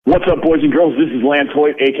What's up, boys and girls? This is Lance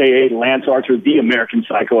Hoyt, a.k.a. Lance Archer, the American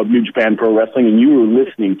Psycho of New Japan Pro Wrestling, and you are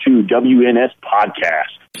listening to WNS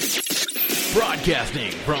Podcast.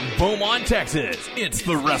 Broadcasting from Beaumont, Texas, it's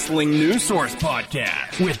the Wrestling News Source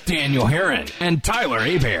Podcast with Daniel Herron and Tyler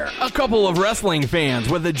Hebert, a couple of wrestling fans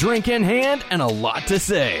with a drink in hand and a lot to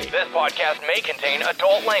say. This podcast may contain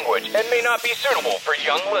adult language and may not be suitable for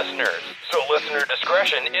young listeners, so listener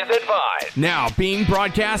discretion is advised. Now, being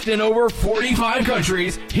broadcast in over 45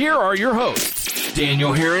 countries, here are your hosts,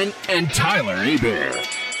 Daniel Herron and Tyler Hebert.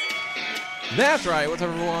 That's right. What's up,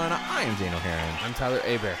 everyone? I am Daniel Herron. I'm Tyler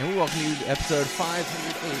Hebert. And we welcome you to episode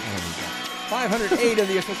 508 of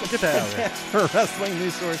the official podcast for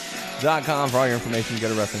WrestlingNewsSource.com. For all your information, go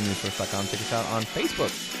to WrestlingNewsSource.com. Check us out on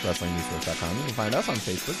Facebook, WrestlingNewsSource.com. You can find us on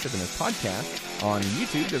Facebook, WNS Podcast, on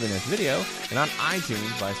YouTube, WNS Video, and on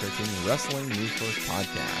iTunes by searching Wrestling News Source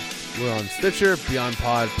Podcast. We're on Stitcher, Beyond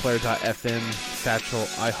Pod, Player.fm, Satchel,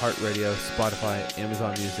 iHeartRadio, Spotify,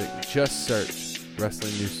 Amazon Music. Just search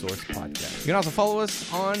Wrestling News Source Podcast. You can also follow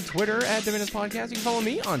us on Twitter at WNS Podcast. You can follow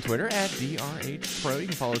me on Twitter at DRHPro. You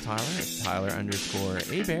can follow Tyler at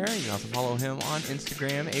Tyler_Hebert. You can also follow him on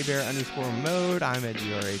Instagram, Hebert_mode. I'm at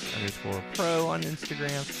DRH_pro on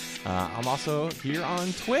Instagram. I'm also here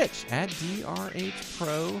on Twitch at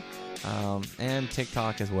DRHPro. And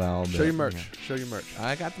TikTok as well. Show your merch. Show your merch.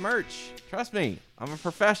 I got the merch. Trust me, I'm a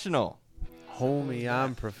professional. Homie,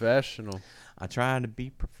 I'm professional. I try to be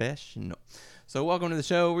professional. So welcome to the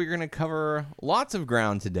show. We're going to cover lots of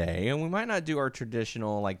ground today, and we might not do our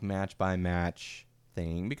traditional like match by match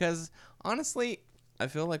thing because honestly, I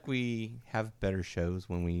feel like we have better shows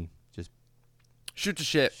when we just Shoot the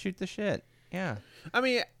shit. shoot the shit. Yeah. I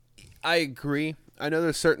mean, I agree. I know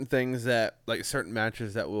there's certain things that, like certain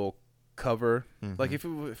matches that we'll cover. Mm-hmm. Like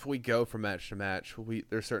if we go from match to match,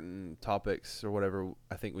 there's certain topics or whatever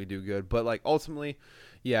I think we do good. But like ultimately,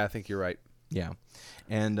 yeah, I think you're right. Yeah.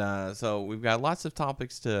 And so we've got lots of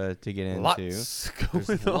topics to get into. There's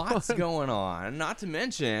Lots going on. Not to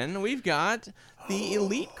mention, we've got the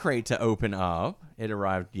Elite Crate to open up. It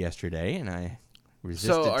arrived yesterday, and I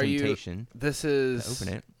resisted temptation This is to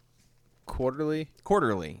open it. Quarterly?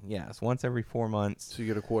 Quarterly, yes. Once every 4 months. So you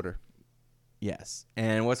get a quarter. Yes.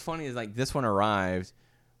 And what's funny is, like, this one arrived,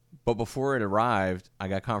 but before it arrived, I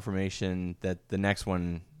got confirmation that the next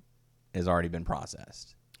one has already been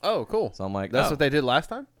processed. Oh, cool. So I'm like, that's what they did last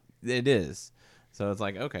time? It is. So it's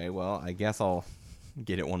like, okay, well, I guess I'll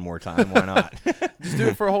get it one more time. Why not? Just do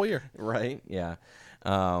it for a whole year. Right? Yeah.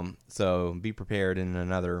 So be prepared in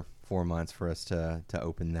another 4 months for us to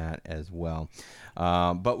open that as well.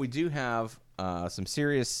 But we do have some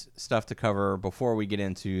serious stuff to cover before we get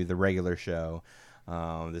into the regular show.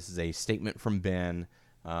 This is a statement from Ben.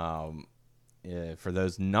 For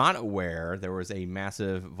those not aware, there was a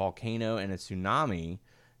massive volcano and a tsunami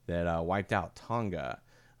that wiped out Tonga.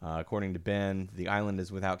 According to Ben, the island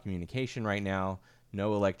is without communication right now.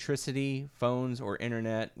 No electricity, phones, or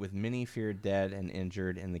internet, with many feared dead and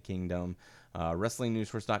injured in the kingdom.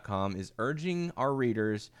 WrestlingNewsSource.com is urging our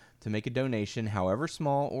readers to make a donation, however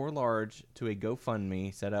small or large, to a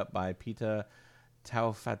GoFundMe set up by Pita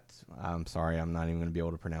Taufat. I'm sorry, I'm not even going to be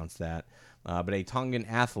able to pronounce that. But a Tongan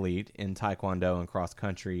athlete in Taekwondo and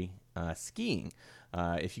cross-country skiing.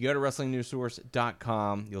 If you go to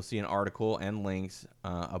WrestlingNewsSource.com, you'll see an article and links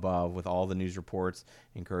above with all the news reports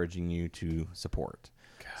encouraging you to support.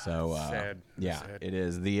 God, so, sad. yeah, Sad. it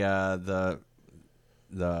is. The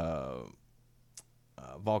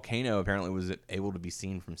volcano apparently was able to be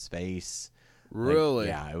seen from space. Really?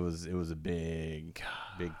 Yeah, it was a big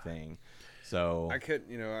thing. So I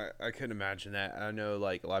couldn't imagine that. I know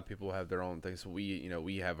like a lot of people have their own things.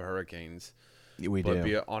 We have hurricanes. we But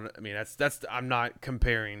do. that's I'm not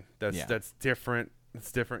comparing. That's Yeah. that's different.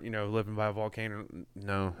 It's different, living by a volcano.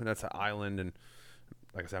 No, that's an island, and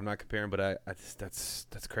like I said, I'm not comparing. But I just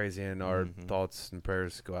that's crazy, and our thoughts and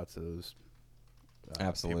prayers go out to those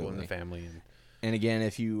Absolutely. people in the family. And again,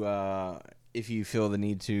 if you feel the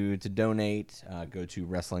need to donate, go to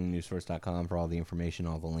WrestlingNewsSource.com for all the information.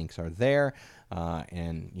 All the links are there.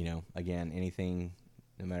 And again, anything,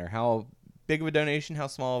 no matter how big of a donation, how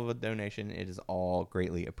small of a donation, it is all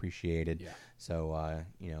greatly appreciated. Yeah. So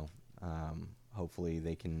hopefully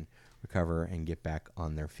they can recover and get back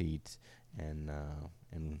on their feet, and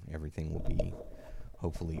everything will be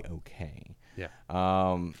hopefully okay. Yeah.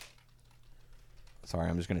 Sorry,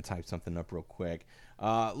 I'm just going to type something up real quick.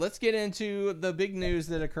 Let's get into the big news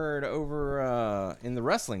that occurred over in the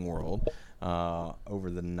wrestling world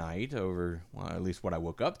over the night, at least what I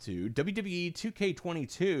woke up to. WWE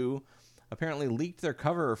 2K22 apparently leaked their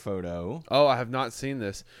cover photo. Oh, I have not seen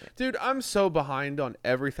this. Dude, I'm so behind on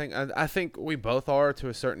everything. I think we both are to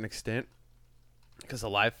a certain extent because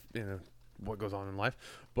of life, what goes on in life.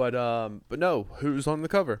 But no, who's on the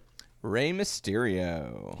cover? Rey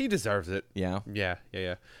Mysterio. He deserves it. Yeah. Yeah.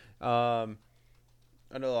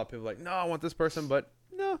 I know a lot of people are like, no, I want this person, but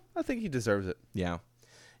no, I think he deserves it. Yeah.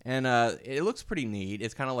 And it looks pretty neat.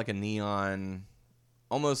 It's kind of like a neon,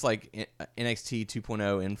 almost like NXT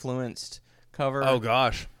 2.0 influenced cover. Oh,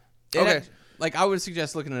 gosh. Okay. I would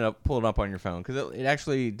suggest looking it up, pull it up on your phone, because it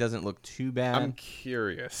actually doesn't look too bad. I'm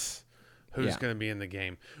curious who's going to be in the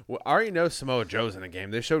game. Well, I already know Samoa Joe's in the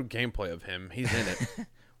game. They showed gameplay of him. He's in it.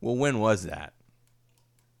 Well, when was that?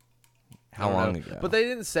 How long ago? But they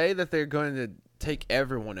didn't say that they're going to take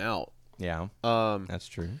everyone out. Yeah. That's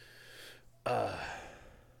true.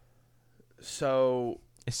 So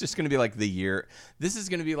it's just going to be like the year. This is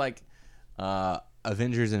going to be like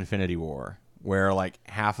Avengers Infinity War, where like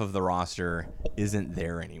half of the roster isn't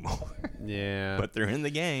there anymore. Yeah. But they're in the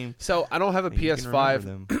game. So I don't have a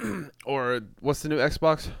PS5 or what's the new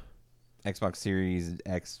Xbox? Xbox Series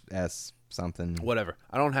XS something. Whatever.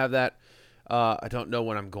 I don't have that. I don't know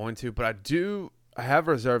when I'm going to, but I have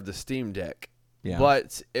reserved the Steam Deck. Yeah.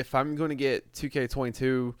 But if I'm going to get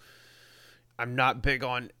 2K22, I'm not big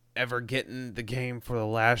on ever getting the game for the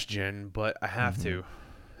last gen, but I have to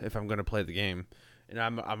if I'm going to play the game. And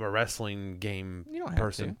I'm a wrestling game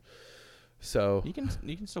person. So you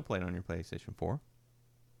can still play it on your PlayStation 4.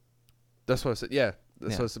 That's what I said. Yeah,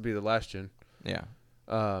 that's supposed to be the last gen. Yeah.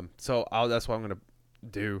 So that's what I'm going to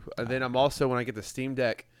do. And then I'm also, when I get the Steam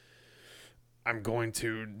Deck, I'm going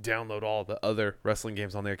to download all the other wrestling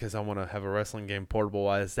games on there because I want to have a wrestling game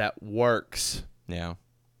portable-wise that works. Yeah.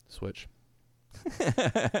 Switch.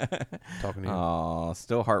 Talking to you. Oh,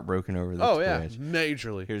 still heartbroken over the Twitch. Yeah,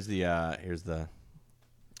 majorly. Here's the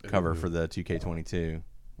cover for the 2K22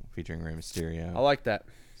 featuring Rey Mysterio. I like that.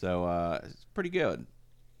 So it's pretty good.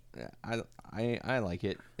 I like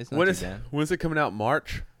it. It's not too bad. When's it coming out?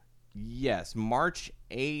 March? Yes, March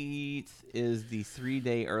 8th is the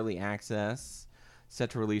 3-day early access,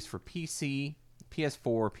 set to release for PC,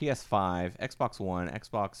 PS4, PS5, Xbox One,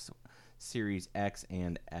 Xbox Series X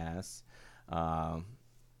and S.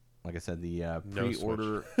 Like I said, the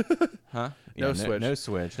pre-order... Huh? Yeah, no Switch. No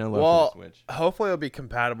Switch. No love for the Switch. Hopefully it'll be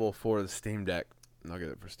compatible for the Steam Deck. I'll get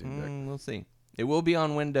it for Steam Deck. We'll see. It will be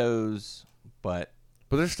on Windows, but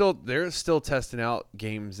they're still testing out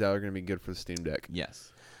games that are going to be good for the Steam Deck.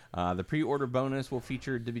 Yes. The pre-order bonus will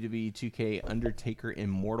feature WWE 2K Undertaker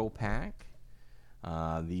Immortal Pack.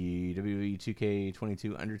 The WWE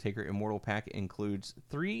 2K22 Undertaker Immortal Pack includes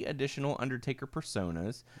 3 additional Undertaker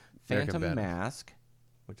personas, Phantom Mask,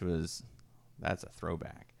 that's a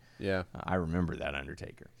throwback. Yeah. I remember that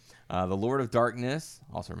Undertaker. The Lord of Darkness,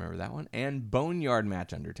 also remember that one, and Boneyard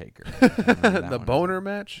Match Undertaker. The boner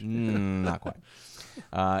match? Not quite.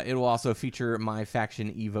 It will also feature My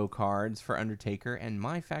Faction Evo cards for Undertaker and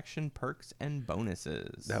My Faction perks and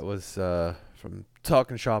bonuses. That was from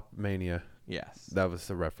Talking Shop Mania. Yes. That was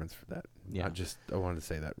the reference for that. Yeah. I wanted to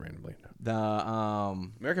say that randomly. The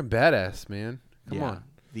American Badass, man. Come on.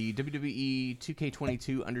 The WWE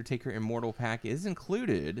 2K22 Undertaker Immortal Pack is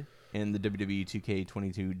included in the WWE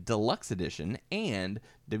 2K22 Deluxe Edition and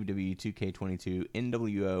WWE 2K22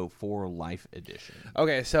 NWO 4 Life Edition.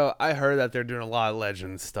 Okay, so I heard that they're doing a lot of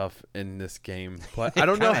Legends stuff in this game, but I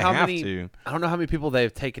don't know how many people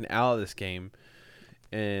they've taken out of this game,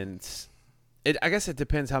 and I guess it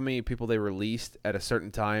depends how many people they released at a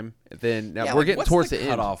certain time. Then we're getting towards the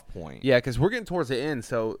end. Cutoff point. Yeah, because we're getting towards the end,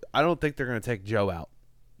 so I don't think they're going to take Joe out.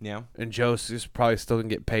 Yeah, and Joe's just probably still going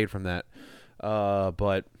to get paid from that.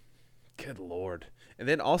 But good Lord. And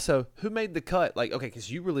then also, who made the cut? Like, okay,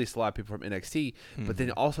 because you released a lot of people from NXT, but then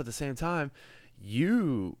also at the same time,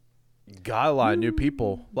 you got a lot of new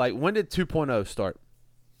people. Like, when did 2.0 start?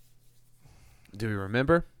 Do we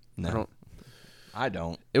remember? No. I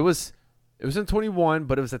don't. It was in 21,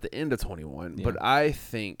 but it was at the end of 21. Yeah. But I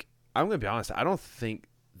think, I'm going to be honest, I don't think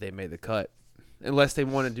they made the cut. Unless they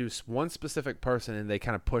want to do one specific person and they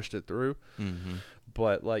kind of pushed it through. Mm-hmm.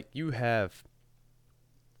 But, like, you have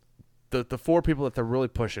the 4 people that they're really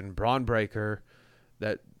pushing. Braun Breaker,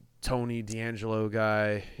 that Tony D'Angelo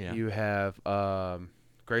guy. Yeah. You have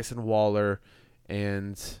Grayson Waller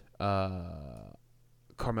and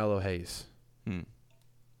Carmelo Hayes.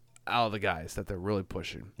 Out of the guys that they're really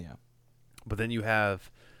pushing. Yeah. But then you have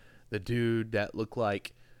the dude that looked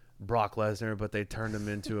like Brock Lesnar, but they turned him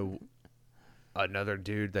into another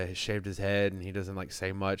dude that has shaved his head and he doesn't like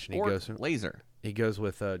say much, and Laser. He goes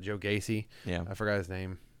with Joe Gacy. Yeah, I forgot his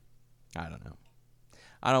name. I don't know.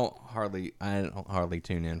 I don't hardly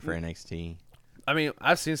tune in for NXT. I mean,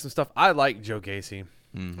 I've seen some stuff. I like Joe Gacy.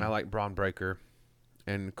 Mm-hmm. I like Braun Breaker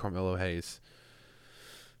and Carmelo Hayes.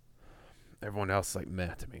 Everyone else is like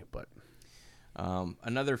meh to me, but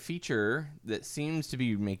another feature that seems to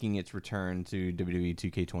be making its return to WWE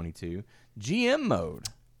 2K22, GM mode.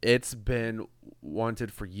 it's been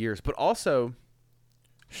wanted for years. But also,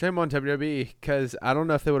 shame on WWE, because I don't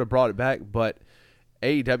know if they would have brought it back, but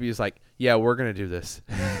AEW is like, yeah, we're going to do this.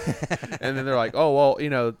 And then they're like, oh, well, you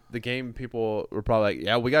know, the game people were probably like,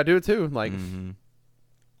 yeah, we got to do it too. Like,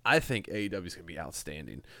 I think AEW is going to be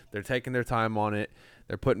outstanding. They're taking their time on it.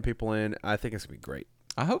 They're putting people in. I think it's going to be great.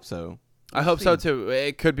 I hope so. I hope so too.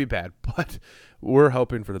 It could be bad, but we're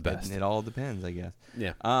hoping for the best. It all depends, I guess.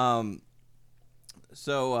 Yeah.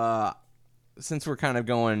 So since we're kind of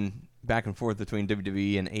going back and forth between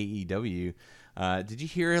WWE and AEW, did you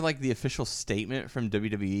hear like the official statement from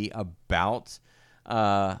WWE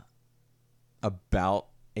about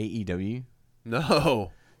AEW?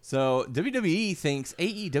 No. So WWE thinks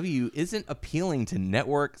AEW isn't appealing to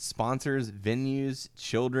network sponsors, venues,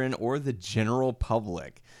 children, or the general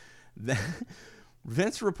public.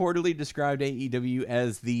 Vince reportedly described AEW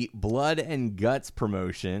as the blood and guts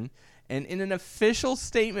promotion, and in an official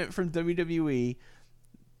statement from WWE,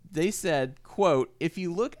 they said, quote, if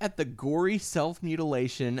you look at the gory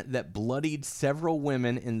self-mutilation that bloodied several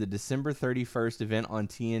women in the December 31st event on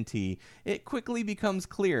TNT, it quickly becomes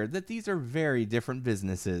clear that these are very different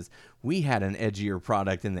businesses. We had an edgier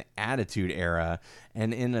product in the Attitude Era,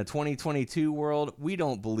 and in a 2022 world, we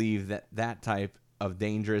don't believe that that type of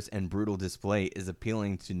dangerous and brutal display is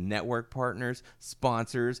appealing to network partners,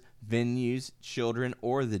 sponsors, venues, children,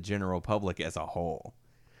 or the general public as a whole.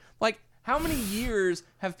 Like, how many years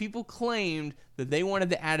have people claimed that they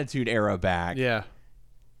wanted the Attitude Era back? Yeah.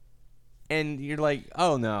 And you're like,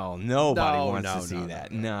 oh no, nobody wants to see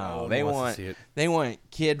that. No, they want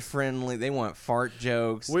kid friendly. They want fart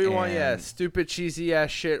jokes. We want stupid cheesy ass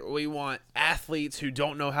shit. We want athletes who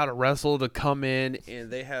don't know how to wrestle to come in and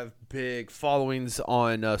they have big followings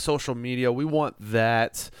on social media. We want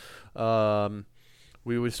that.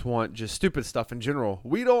 We just want just stupid stuff in general.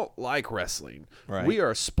 We don't like wrestling. Right. We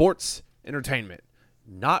are sports entertainment,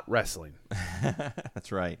 not wrestling.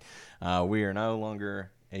 That's right. We are no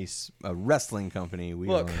longer a wrestling company. We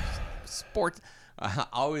are sports. I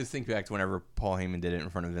always think back to whenever Paul Heyman did it in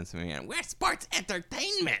front of Vince McMahon. We're sports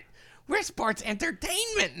entertainment. We're sports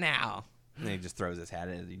entertainment now. And he just throws his hat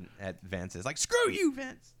at Vince. It's like, screw you,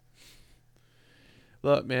 Vince.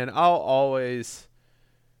 Look, man, I'll always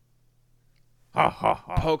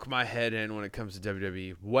poke my head in when it comes to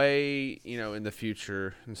WWE. Way, in the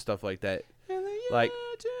future and stuff like that. Like,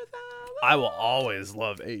 I will always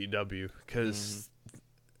love AEW because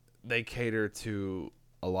they cater to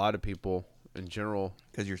a lot of people in general.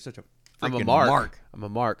 Because you're such a I'm a freaking mark. I'm a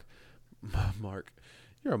mark. Mark.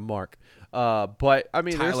 You're a mark. But, I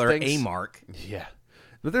mean, Tyler, there's things, a mark. Yeah.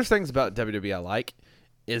 But there's things about WWE I like.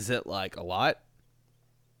 Is it like a lot?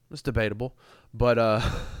 It's debatable. But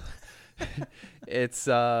it's,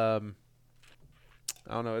 I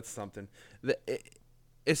don't know, it's something.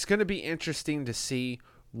 It's going to be interesting to see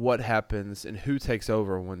what happens and who takes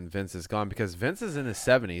over when Vince is gone, because Vince is in his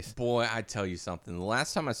 70s. Boy, I tell you something. The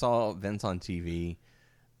last time I saw Vince on TV,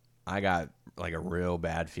 I got like a real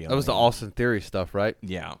bad feeling. That was the Austin Theory stuff, right?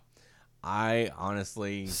 Yeah. I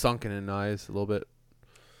honestly... Sunken in eyes a little bit.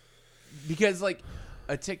 Because like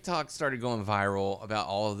a TikTok started going viral about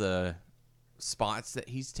all the spots that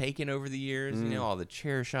he's taken over the years, all the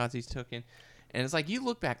chair shots he's taken. And it's like you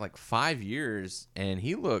look back like 5 years and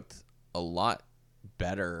he looked a lot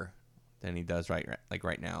better than he does right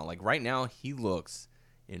now. Like right now he looks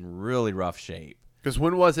in really rough shape. Because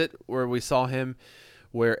when was it where we saw him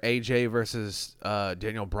where AJ versus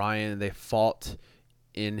Daniel Bryan, they fought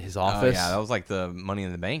in his office? Oh, yeah, that was like the Money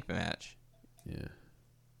in the Bank match. Yeah.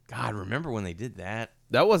 God, remember when they did that?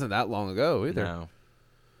 That wasn't that long ago either. No.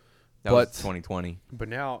 That was 2020. But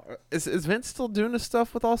now, is Vince still doing this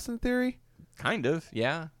stuff with Austin Theory? Kind of,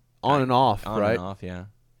 yeah. On and off, On right? and off, yeah.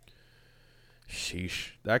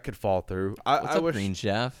 Sheesh, that could fall through. What's up, Green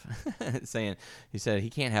Chef? He said he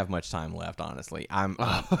can't have much time left. Honestly,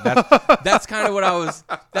 that's kind of what I was.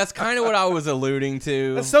 That's kind of what I was alluding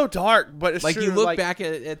to. It's so dark, but it's like true. You look back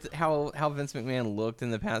at how Vince McMahon looked in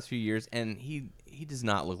the past few years, and he does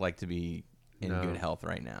not look like to be in good health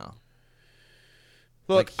right now.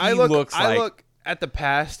 Look, I look at the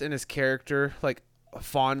past and his character like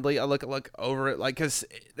fondly. I look over it like because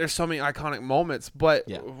there's so many iconic moments, but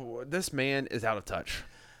this man is out of touch.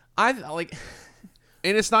 I like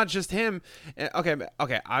And it's not just him. Okay,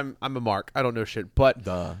 I'm a mark. I don't know shit, but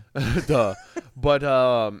Duh. duh. But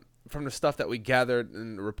from the stuff that we gathered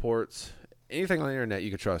in the reports, anything on the internet you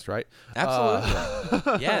can trust, right?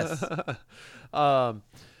 Absolutely. Yes.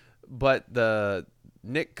 But the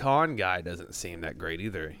Nick Khan guy doesn't seem that great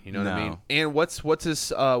either. You know what I No. mean? And what's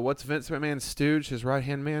Vince McMahon's stooge, his right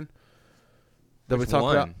hand man that we Which talk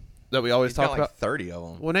one? about, that we always He's talk got like about? 30 of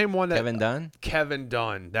them. Well, name one that Kevin Dunn? Kevin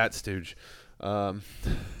Dunn, that stooge.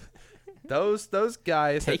 Those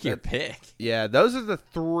guys. Take your pick. Yeah, those are the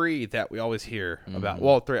three that we always hear about.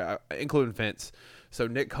 Well, three, including Vince. So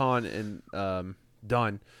Nick Khan and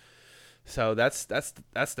Dunn. So that's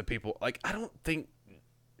the people. Like, I don't think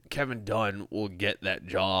Kevin Dunn will get that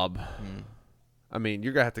job. I mean,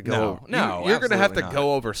 you're gonna have to go. You're gonna have to absolutely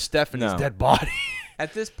go over Stephanie's No. dead body.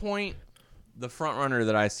 At this point, the front runner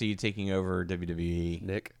that I see taking over WWE,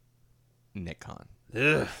 Nick Khan.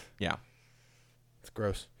 Ugh, Yeah. it's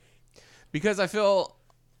gross. Because I feel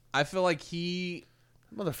like he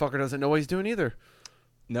Motherfucker doesn't know what he's doing either.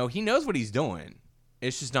 he knows what he's doing.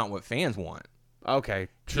 It's just not what fans want. Okay,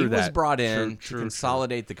 true. He was that. brought in True, to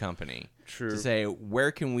consolidate the company. True. To say,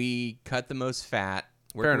 where can we cut the most fat?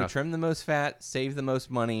 Where Fair can enough. we trim the most fat, save the most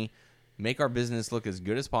money, make our business look as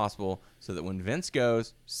good as possible so that when Vince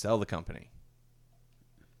goes, sell the company.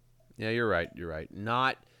 Yeah, you're right. You're right.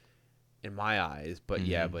 Not in my eyes, but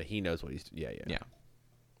yeah, but he knows what he's. Yeah. Yeah.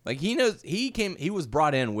 Like he knows he was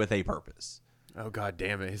brought in with a purpose. Oh, God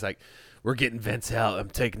damn it. He's like, we're getting Vince out. I'm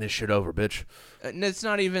taking this shit over, bitch. And it's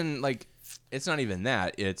not even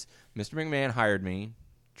that. It's Mr. McMahon hired me,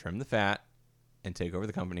 trim the fat, and take over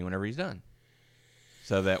the company whenever he's done.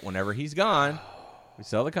 So that whenever he's gone, we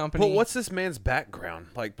sell the company. But what's this man's background?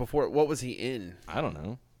 Like, before, what was he in? I don't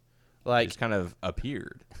know. He Like, just kind of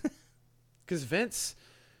appeared. because Vince,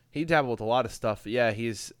 he dabbled with a lot of stuff. Yeah,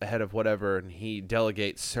 he's ahead of whatever, and he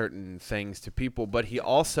delegates certain things to people. But he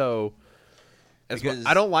also, Because-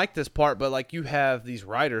 I don't like this part, but like you have these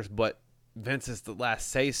writers, but Vince is the last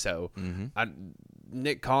say so.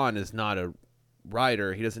 Nick Khan is not a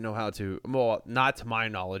writer. He doesn't know how to. Well, not to my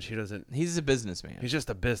knowledge, he doesn't. He's a businessman. He's just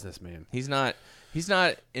a businessman. He's not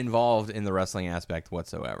involved in the wrestling aspect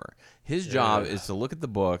whatsoever. His job is to look at the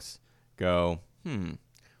books, go,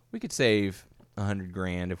 we could save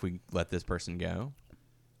 $100,000 if we let this person go.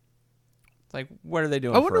 It's like, what are they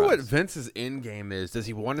doing? I wonder for what us? Vince's end game is. Does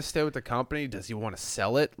he want to stay with the company? Does he want to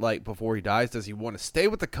sell it like before he dies? Does he want to stay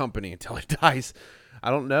with the company until he dies? I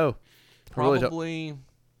don't know. I really don't- Probably.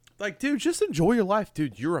 Like, dude, just enjoy your life,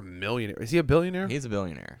 dude. You're a millionaire. Is he a billionaire? He's a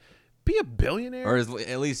billionaire, Be a billionaire. or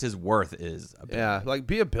at least his worth is a billion. Yeah, like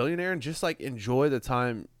be a billionaire and just like enjoy the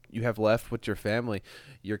time you have left with your family,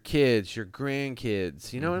 your kids, your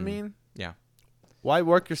grandkids. You know what I mean? Yeah. Why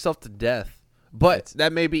work yourself to death? But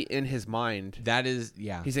that may be in his mind. That is,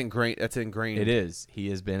 yeah. He's ingrained. That's ingrained. It is. He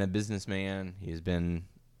has been a businessman. He has been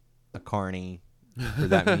a carny for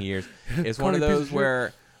that many years. It's one of Carny piece those of shit.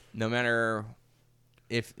 where no matter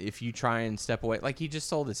if you try and step away, like he just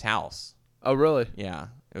sold his house. Oh, really? Yeah,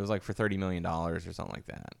 it was like for $30 million or something like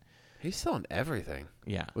that. He's selling everything.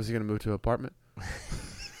 Yeah, Was he gonna move to an apartment?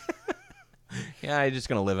 yeah. He's just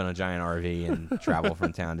gonna live in a giant RV and travel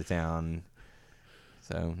from town to town.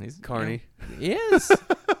 So he's Carny. Yeah, he is.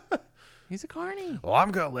 He's a carny. Well,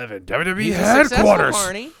 I'm gonna live in WWE He's a successful headquarters.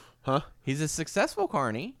 carny. Huh? He's a successful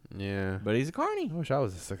carny, Yeah. but he's a carny. I wish I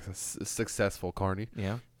was a successful carny.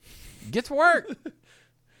 Yeah, get to work.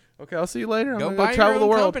 Okay, I'll see you later. I'm Go gonna buy go travel your the own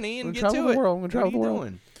world. company and I'm get gonna to travel it. the world. I'm gonna travel What are the you world.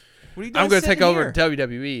 doing? What are you doing? I'm gonna sitting take over here?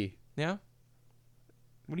 WWE. Yeah.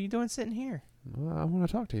 What are you doing sitting here? Well, I want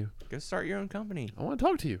to talk to you. Go start your own company. I want to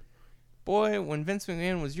talk to you. Boy, when Vince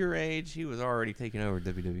McMahon was your age, he was already taking over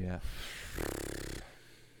WWF.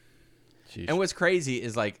 Jeez. And what's crazy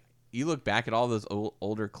is, like, you look back at all those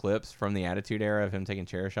older clips from the Attitude Era of him taking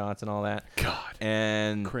chair shots and all that. God,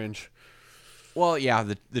 And, cringe. well, yeah,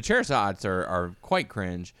 the chair shots are quite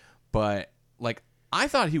cringe. But, like, I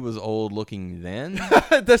thought he was old looking then.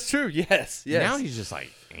 That's true. Yes. Yes. Now he's just,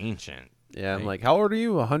 like, ancient. yeah. I'm like, how old are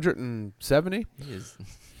you? 170? He is.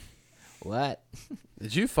 What?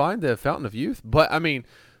 Did you find the Fountain of Youth? But I mean,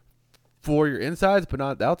 for your insides, but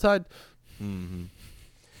not the outside.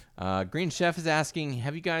 Green Chef is asking,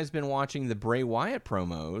 have you guys been watching the Bray Wyatt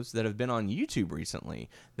promos that have been on YouTube recently?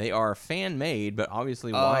 They are fan-made, but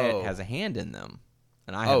obviously Wyatt has a hand in them,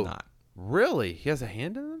 and I have not. Really? He has a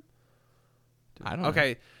hand in them? I don't know.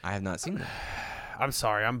 Okay. I have not seen them. I'm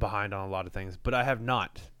sorry. I'm behind on a lot of things, but I have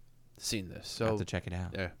not seen this. So I'll have to check it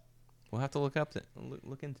out. yeah. We'll have to look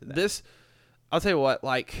into that. This, I'll tell you what,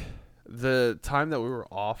 like, the time that we were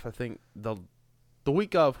off, I think the the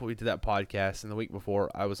week of we did that podcast, and the week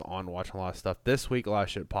before I was on watching a lot of stuff. This week a lot of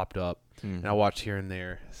shit popped up, and I watched here and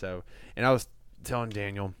there. So, and I was telling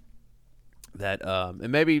Daniel that,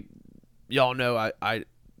 and maybe y'all know I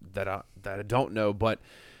don't know, but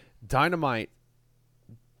Dynamite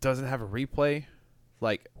doesn't have a replay,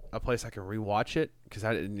 like a place I can rewatch it because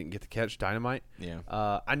I didn't get to catch Dynamite.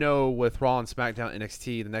 Yeah. I know with Raw and SmackDown,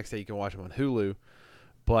 NXT, the next day you can watch them on Hulu,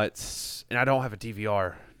 and I don't have a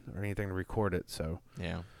DVR or anything to record it, so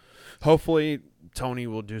Yeah. hopefully Tony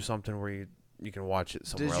will do something where you can watch it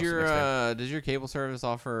somewhere else. Does your cable service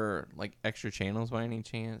offer like extra channels by any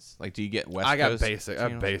chance? Like, do you get West I got Coast basic. I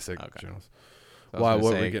have channels? basic Okay. channels. So I was Why? gonna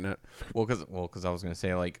What say- were we getting at? Well, because I was gonna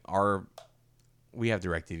say like we have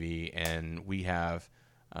DirecTV and we have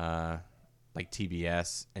like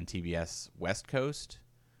TBS and TBS West Coast.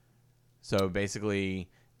 So basically,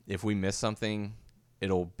 if we miss something,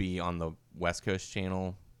 it'll be on the West Coast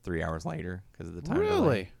channel 3 hours later because of the time delay.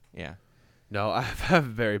 Really? Yeah. No, I have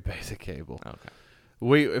very basic cable. Okay.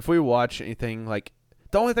 If we watch anything, like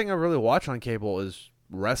the only thing I really watch on cable is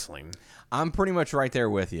wrestling. I'm pretty much right there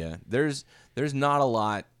with you. There's not a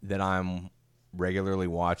lot that I'm regularly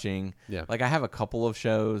watching. Yeah. Like I have a couple of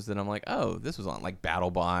shows that I'm like, oh, this was on, like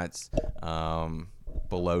BattleBots,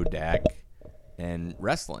 Below Deck, and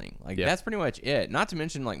wrestling. Like that's pretty much it. Not to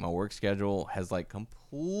mention like my work schedule has like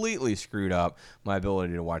completely screwed up my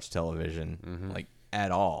ability to watch television like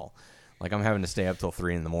at all. Like I'm having to stay up till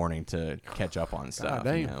 3 a.m. to catch up on stuff.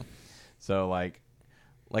 damn. You know? So like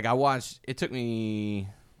I watched. It took me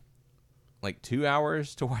like 2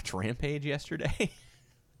 hours to watch Rampage yesterday.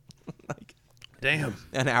 Like Damn.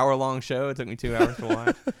 an hour-long show. It took me 2 hours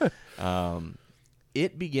to watch.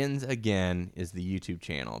 It Begins Again is the YouTube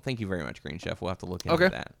channel. Thank you very much, Green Chef. We'll have to look into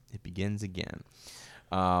that. It Begins Again.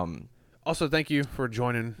 Also, thank you for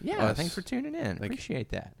joining us. Thanks for tuning in. Thank you. Appreciate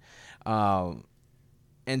that.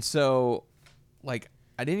 And so, like,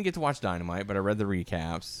 I didn't get to watch Dynamite, but I read the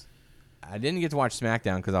recaps. I didn't get to watch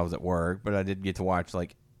SmackDown because I was at work, but I did get to watch,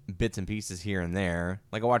 like, bits and pieces here and there.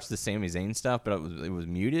 Like, I watched the Sami Zayn stuff, but it was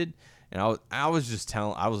muted. And I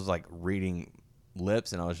was like reading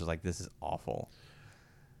lips, and I was just like, this is awful.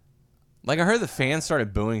 Like, I heard the fans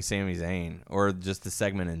started booing Sami Zayn, or just the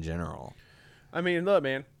segment in general. I mean, look,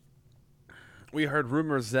 man. We heard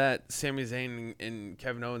rumors that Sami Zayn and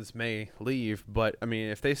Kevin Owens may leave, but I mean,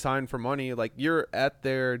 if they sign for money, like you're at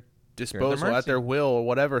their disposal, at their will, or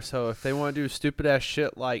whatever. So if they want to do stupid ass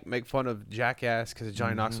shit like make fun of Jackass because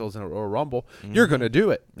Johnny Knoxville's in a Rumble, you're gonna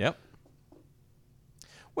do it. Yep.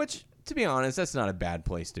 Which, to be honest, that's not a bad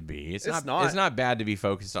place to be. It's not. not. It's not bad to be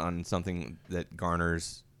focused on something that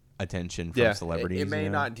garners attention from celebrities. It may you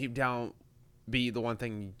know? not deep down be the one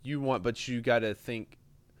thing you want, but you got to think.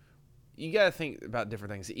 You got to think about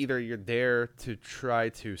different things. Either you're there to try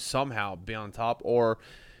to somehow be on top, or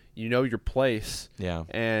you know your place. Yeah.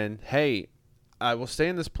 And hey, I will stay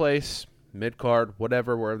in this place, mid card,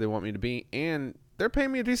 whatever, wherever they want me to be, and they're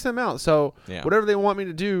paying me a decent amount. So whatever they want me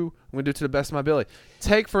to do, I'm gonna do to the best of my ability.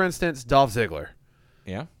 Take for instance Dolph Ziggler.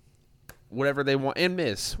 Yeah. Whatever they want, and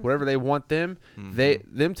Miz, whatever they want them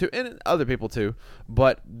to, and other people too,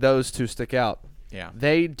 but those two stick out. Yeah.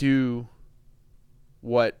 They do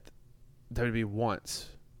what WWE wants,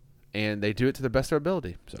 and they do it to the best of their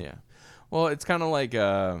ability. So. Yeah. Well, it's kind of like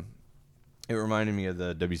it reminded me of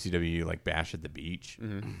the WCW like Bash at the Beach.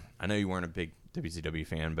 I know you weren't a big WCW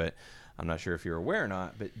fan, but I'm not sure if you're aware or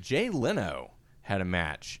not. But Jay Leno had a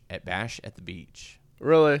match at Bash at the Beach.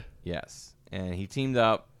 Really? Yes, and he teamed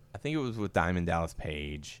up. I think it was with Diamond Dallas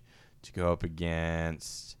Page to go up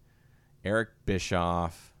against Eric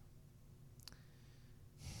Bischoff,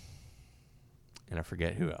 and I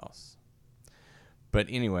forget who else. But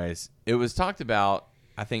anyways, it was talked about,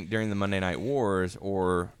 I think, during the Monday Night Wars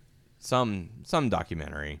or some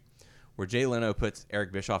documentary where Jay Leno puts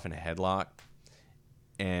Eric Bischoff in a headlock,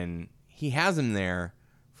 and he has him there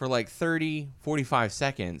for like 30, 45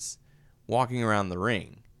 seconds walking around the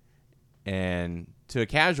ring. And to a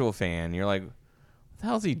casual fan, you're like, what the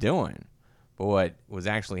hell's he doing? But what was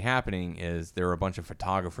actually happening is there were a bunch of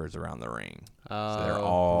photographers around the ring. So they're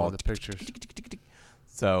all the pictures.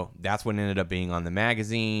 So that's what ended up being on the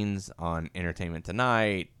magazines, on Entertainment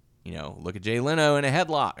Tonight. You know, look at Jay Leno in a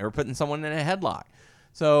headlock, or putting someone in a headlock.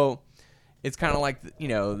 So it's kind of like, you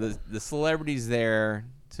know, the celebrities there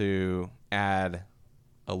to add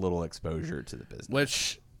a little exposure to the business.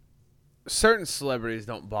 Which certain celebrities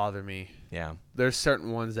don't bother me. Yeah. There's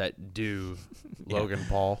certain ones that do. Logan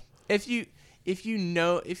Paul. If you if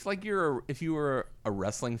you were a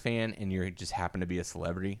wrestling fan and you just happen to be a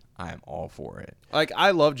celebrity, I am all for it. Like,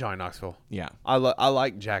 I love Johnny Knoxville. Yeah. I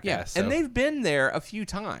like Jackass. Yeah, so. and they've been there a few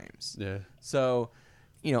times. Yeah. So,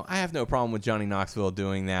 I have no problem with Johnny Knoxville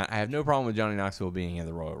doing that. I have no problem with Johnny Knoxville being in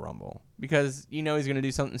the Royal Rumble because he's going to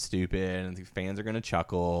do something stupid and the fans are going to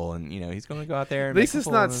chuckle and he's going to go out there. And at least it's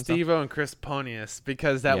not Steve-O and Chris Pontius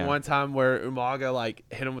because that Yeah. one time where Umaga like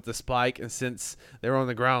hit him with the spike and since they were on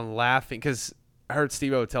the ground laughing because I heard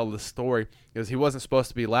Steve-O tell the story because he wasn't supposed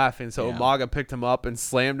to be laughing so Yeah. Umaga picked him up and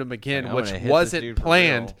slammed him again I'm which gonna hit this wasn't dude for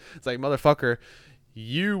planned. real. It's like, motherfucker,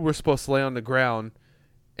 you were supposed to lay on the ground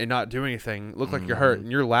and not do anything. Look like you're hurt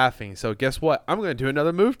and you're laughing. So guess what? I'm going to do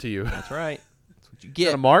another move to you. That's right. That's what you Get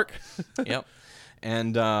get. a mark. Yep.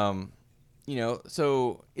 And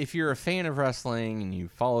so if you're a fan of wrestling and you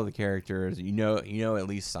follow the characters, you know at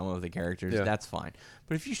least some of the characters, Yeah. that's fine.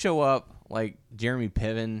 But if you show up like Jeremy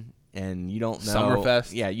Piven and you don't know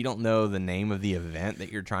Summerfest. Yeah, you don't know the name of the event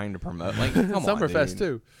that you're trying to promote. Like come on, Summerfest dude.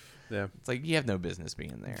 too. Yeah. It's like you have no business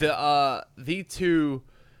being there. The two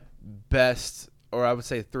best, or I would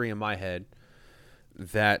say three in my head,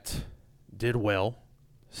 that did well: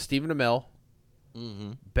 Stephen Amell,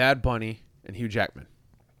 Bad Bunny, and Hugh Jackman.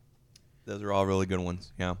 Those are all really good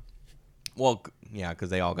ones. Yeah. Well, yeah, because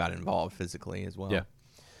they all got involved physically as well. Yeah.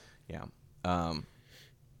 Yeah.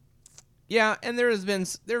 Yeah, and there have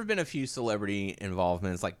been a few celebrity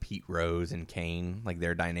involvements like Pete Rose and Kane, like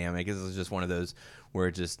their dynamic. This is just one of those where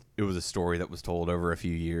it was a story that was told over a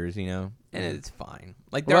few years, and it's fine.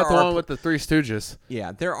 Like What about the one with the Three Stooges?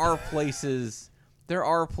 yeah, there are places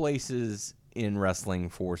in wrestling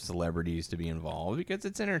for celebrities to be involved because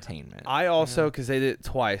it's entertainment. I also, because they did it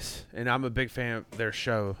twice, and I'm a big fan of their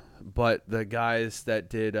show, but the guys that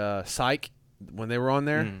did Psych, when they were on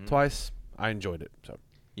there twice, I enjoyed it. So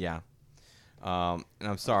Yeah. And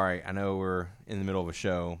I'm sorry, I know we're in the middle of a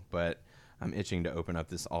show, but I'm itching to open up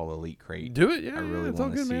this All Elite crate. do it, yeah. I really it's all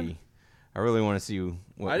want to good, see. man. I really want to see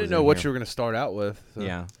what I didn't was know in what here. you were going to start out with. So.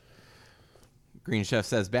 Yeah. Green Chef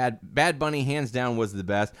says Bad Bunny hands down was the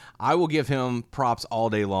best. I will give him props all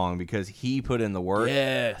day long because he put in the work.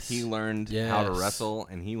 Yes. He learned how to Yes. wrestle,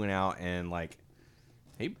 and he went out and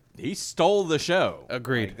he stole the show.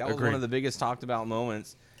 Agreed. Like, that was Agreed. one of the biggest talked about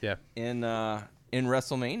moments Yeah. in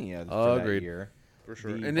WrestleMania Oh, for that agreed. year. For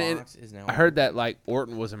sure. The And box is now I heard that like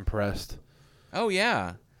Orton was impressed. Oh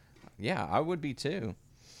yeah, yeah, I would be too.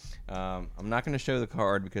 I'm not going to show the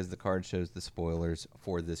card because the card shows the spoilers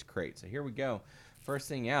for this crate. So here we go. First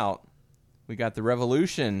thing out, we got the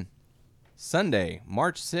Revolution Sunday,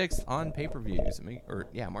 March 6th on pay-per-views.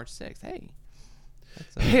 March 6th. Hey,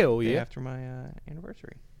 that's Hell day yeah. after my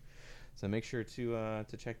anniversary. So make sure to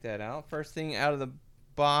check that out. First thing out of the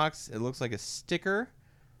box, it looks like a sticker.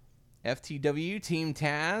 FTW Team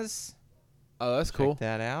Taz. Oh, that's cool. Check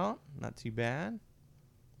that out. Not too bad.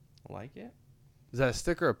 I like it. Is that a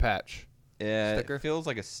sticker or patch? It feels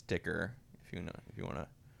like a sticker. If you want to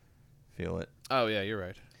feel it. Oh yeah, you're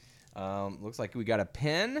right. Looks like we got a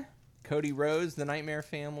pin. Cody Rhodes, the Nightmare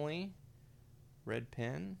Family. Red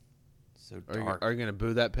pin. So dark. Are you gonna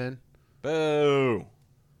boo that pin? Boo.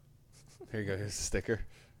 Here you go. Here's the sticker.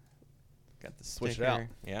 Got the Switch sticker. it out.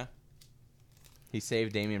 Yeah. He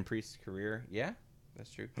saved Damian Priest's career. Yeah,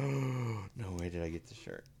 that's true. No way did I get the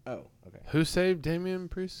shirt. Oh, okay. Who saved Damian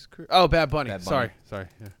Priest's career? Oh, Bad Bunny. Bad Bunny. Sorry.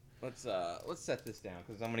 Yeah. Let's set this down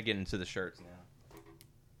because I'm gonna get into the shirts now,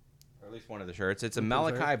 or at least one of the shirts. It's a Which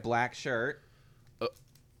one's Malachi black shirt.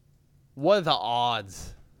 What are the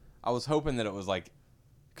odds? I was hoping that it was like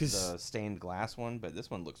Because the stained glass one, but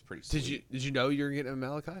this one looks pretty sweet. did you know you were getting a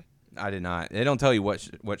Malachi? I did not. They don't tell you what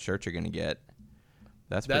shirt you're gonna get.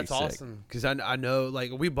 That's pretty sick. awesome. Because I know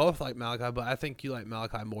like we both like Malachi, but I think you like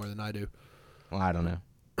Malachi more than I do. Well, I don't know.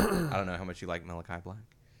 I don't know how much you like Malachi Black.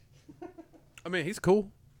 I mean, he's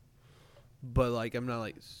cool, but like I'm not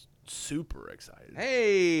like super excited.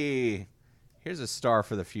 Hey, here's a star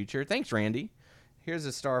for the future. Thanks, Randy. Here's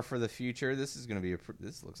a star for the future. This is gonna be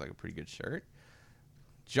this looks like a pretty good shirt.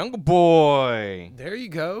 Jungle Boy. There you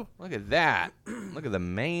go. Look at that. Look at the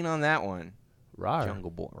mane on that one. Right.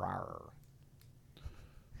 Jungle Boy. Rawr.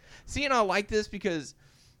 See, and I like this because,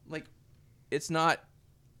 like, it's not.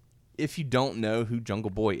 If you don't know who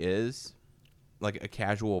Jungle Boy is, like a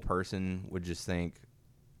casual person would just think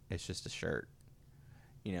it's just a shirt,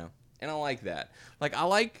 And I like that. Like,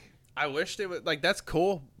 I wish they would like. That's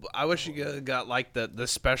cool. I wish you got like the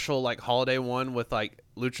special like holiday one with like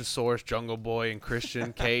Luchasaurus, Jungle Boy, and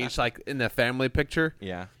Christian Cage like in the family picture.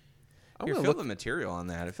 Yeah. I'm Here, gonna feel look- the material on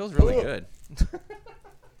that. It feels really good.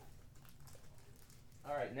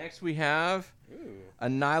 All right, next we have a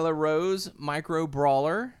Nyla Rose Micro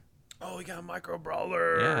Brawler. Oh, we got a micro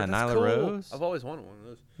brawler. Yeah, That's Nyla cool. Rose. I've always wanted one of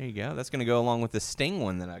those. There you go. That's going to go along with the Sting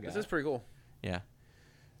one that I got. This is pretty cool. Yeah.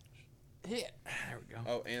 Yeah. There we go.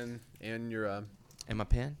 Oh, and your And my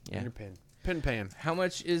pen? Yeah. and your pin. Pin pan. How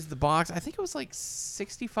much is the box? I think it was like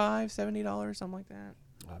 $65, $70, something like that.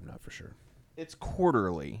 I'm not for sure. It's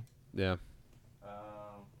quarterly. Yeah. Let's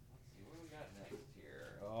see what we got next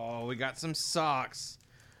here. Oh, we got some socks.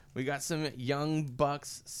 We got some Young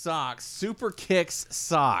Bucks socks. Super Kicks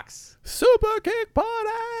socks. Super Kick Party.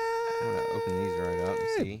 I'm going to open these right up and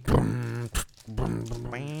see.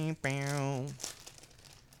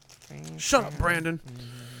 Shut up, Brandon.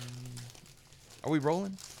 Are we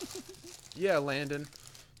rolling? Yeah, Landon.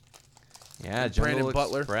 Yeah, And Jungle Brandon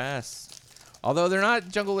Butler. Express. Although they're not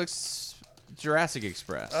Jurassic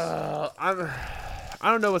Express. I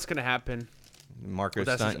don't know what's gonna happen. Marco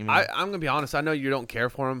That's Stunt, just- you mean? I'm gonna be honest. I know you don't care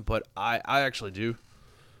for him, but I actually do.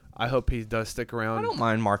 I hope he does stick around. I don't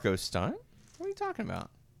mind Marco Stunt. What are you talking about?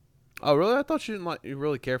 Oh, really? I thought you didn't you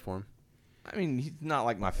really care for him. I mean, he's not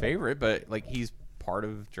like my favorite, but like he's part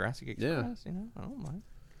of Jurassic Express. You know, I don't mind.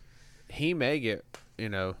 He may get, his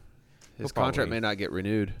He'll contract probably- may not get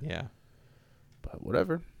renewed, Yeah. but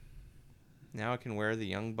whatever. Now I can wear the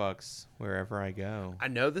Young Bucks wherever I go. I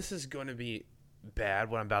know this is going to be bad.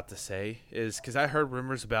 What I'm about to say is because I heard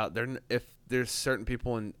rumors about if there's certain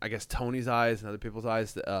people in, I guess, Tony's eyes and other people's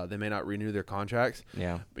eyes, that they may not renew their contracts.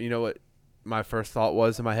 Yeah. But you know what my first thought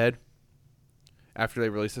was in my head after they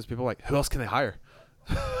released those people? Like, who else can they hire?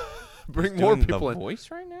 Bring more Doing people The in.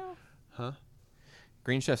 Voice right now? Huh?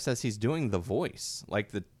 Green Chef says he's doing The Voice, like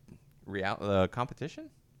the competition.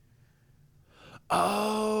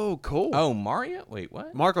 Oh, cool. Oh, Mario? Wait,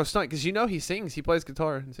 what? Marco Stunt, because he sings. He plays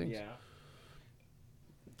guitar and sings.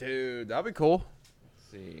 Dude, that'd be cool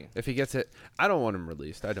Let's see. if he gets it. I don't want him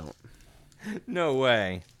released. I don't. No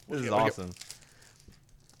way. This is Look at- awesome.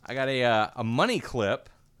 I got a money clip.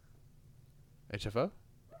 HFO?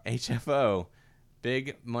 HFO.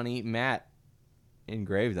 Big Money Matt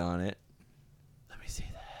engraved on it. Let me see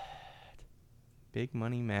that. Big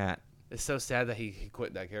Money Matt. It's so sad that he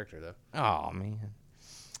quit that character, though. Oh, man.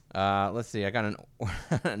 Let's see. I got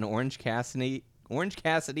an Orange Cassidy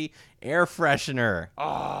air freshener.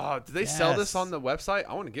 Oh, did they sell this Yes. on the website?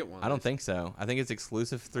 I want to get one. I don't think so. I think it's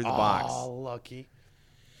exclusive through the box. Oh, lucky.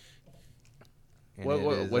 And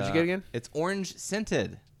What'd you get again? It's orange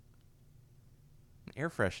scented. An air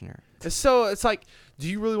freshener. It's like, do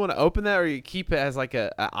you really want to open that, or you keep it as like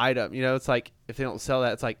a item? It's like if they don't sell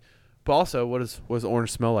that, it's like. But also, what does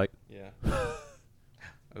orange smell like? Yeah.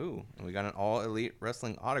 Ooh, and we got an All Elite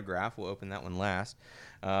Wrestling autograph. We'll open that one last.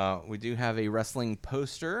 We do have a wrestling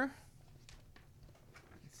poster.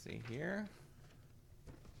 Let's see here.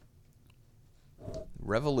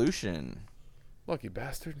 Revolution. Lucky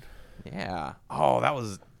bastard. Yeah. Oh, that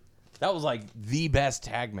was like the best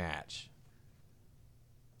tag match.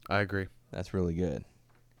 I agree. That's really good.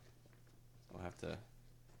 We'll have to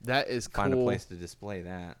That is cool. find a place to display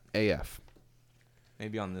that. AF.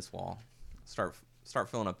 Maybe on this wall. Start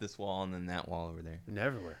filling up this wall and then that wall over there. And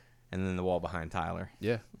everywhere. And then the wall behind Tyler.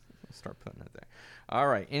 Yeah. Start putting it there. All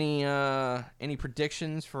right. Any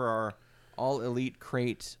predictions for our All Elite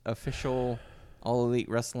Crate official All Elite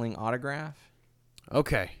Wrestling autograph?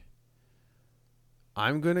 Okay.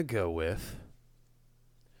 I'm going to go with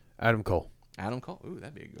Adam Cole. Adam Cole. Ooh,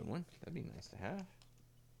 that'd be a good one. That'd be nice to have.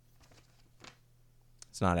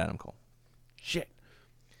 It's not Adam Cole. Shit.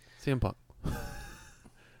 CM Punk.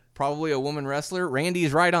 Probably a woman wrestler.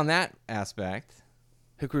 Randy's right on that aspect.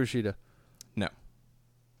 Hikaru Shida. No.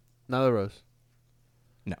 Nyla Rose.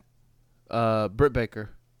 No. Britt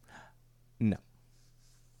Baker. No.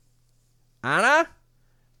 Anna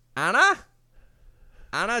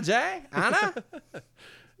J? Anna?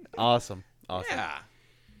 Awesome. Yeah.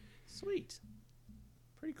 Sweet.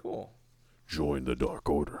 Pretty cool. Join the Dark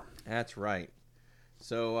Order. That's right.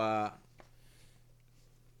 So, I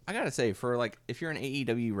gotta say, if you're an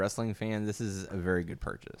AEW wrestling fan, this is a very good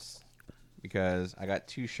purchase. Because I got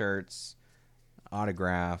 2 shirts,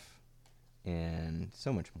 autograph, and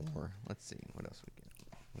so much more. Let's see, what else we get?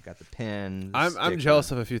 We got the pen. I'm sticker.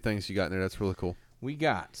 jealous of a few things you got in there. That's really cool. We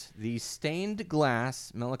got the Stained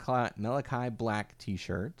Glass Malachi Black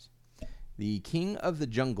t-shirt, the King of the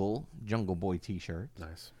Jungle Boy t-shirt,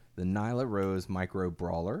 Nice. the Nyla Rose Micro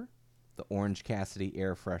Brawler, the Orange Cassidy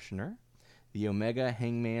Air Freshener, the Omega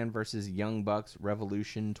Hangman vs. Young Bucks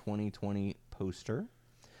Revolution 2020 poster,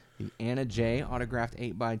 the Anna J autographed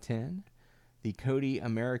 8x10, the Cody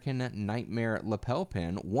American Nightmare lapel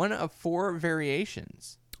pin, one of 4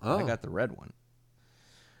 variations. Oh. I got the red one.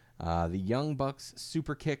 The Young Bucks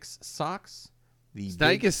Super Kicks socks. So now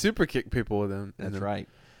you can super kick people with them. That's right.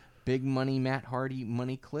 Big Money Matt Hardy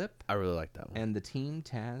money clip. I really like that one. And the Team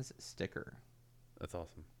Taz sticker. That's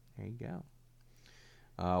awesome. There you go.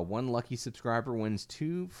 One lucky subscriber wins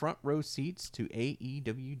 2 front row seats to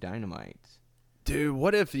AEW Dynamite. Dude,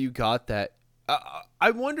 what if you got that?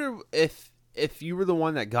 I wonder if you were the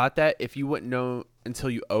one that got that, if you wouldn't know until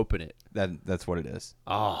you open it. That's what it is.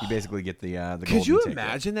 Oh. You basically get the golden Could you ticket.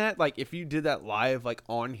 imagine that? Like, if you did that live, like,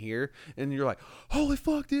 on here, and you're like, holy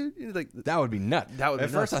fuck, dude. And like, That would be nuts. That would be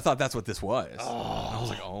At first, nuts. I thought that's what this was. I was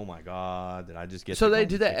like, oh my god, did I just get so the they golden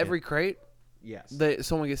do that ticket? every crate? Yes.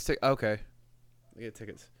 Someone gets tickets. Okay. They get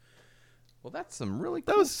tickets. Well, that's some really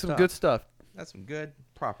That cool was some stuff. good stuff. That's some good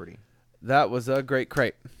property. That was a great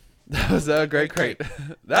crate. That was a great crate. crate.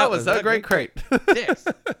 That was a great crate. Dicks.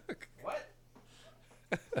 What?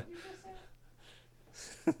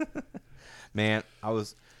 Man, I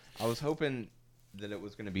was hoping that it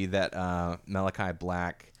was going to be that Malachi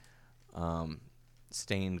Black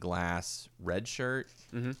stained glass red shirt.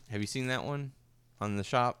 Mm-hmm. Have you seen that one on the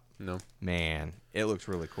shop? No. Man, it looks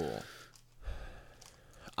really cool.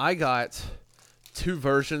 I got 2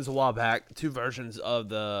 versions a while back. 2 versions of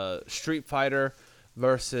the Street Fighter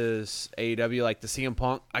versus AEW, like the CM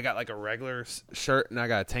Punk. I got like a regular shirt and I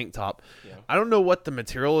got a tank top. Yeah. I don't know what the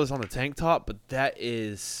material is on the tank top, but that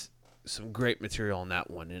is some great material on that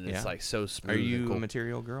one, and it's like so smooth. Are you and cool. a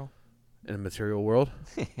material girl? In a material world?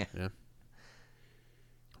 Yeah.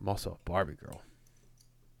 I'm also a Barbie girl.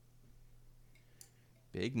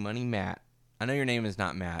 Big Money Matt. I know your name is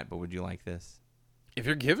not Matt, but would you like this? If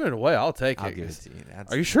you're giving it away, I'll take it. I'll give it to you.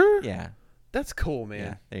 Are you sure? Yeah. That's cool, man.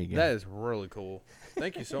 Yeah, there you go. That is really cool.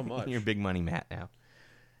 Thank you so much. You're Big Money Matt now.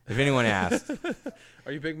 If anyone asks,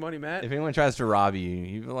 Are you Big Money Matt? if anyone tries to rob you,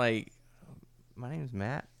 you'd be like, "My name's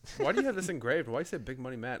Matt." Why do you have this engraved? Why you say Big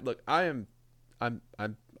Money Matt? Look, I'm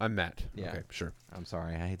Matt. Yeah. Okay, sure. I'm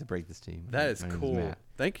sorry. I hate to break this to you. That is My name's cool. Matt.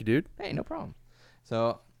 Thank you, dude. Hey, no problem.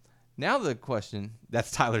 So now the question.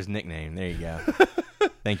 That's Tyler's nickname. There you go.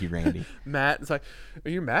 Thank you, Randy. Matt. It's like,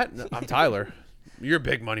 are you Matt? No, I'm Tyler. You're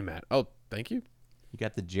Big Money Matt. Oh, thank you. You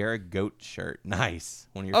got the Jared Goat shirt. Nice.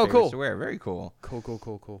 One of your Oh, favorites cool. to wear. Very cool. Cool. Cool.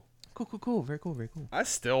 Very cool. Very cool. I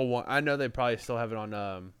still want. I know they probably still have it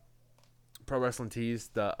on Pro Wrestling Tees.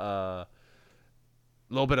 The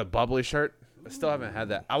little bit of bubbly shirt. I still haven't had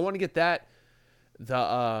that. I want to get that.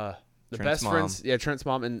 The Trent's best mom. friends. Yeah, Trent's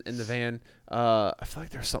mom in the van. I feel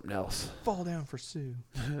like there's something else. Fall down for Sue.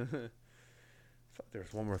 I feel like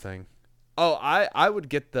there's one more thing. Oh, I would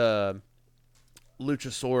get the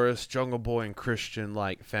Luchasaurus, Jungle Boy, and Christian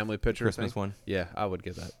like family picture Christmas thing. one. Yeah, I would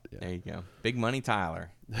get that. Yeah. There you go. Big Money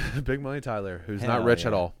Tyler. Big Money Tyler, who's Hell not rich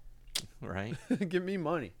at yeah. all. Right? Give me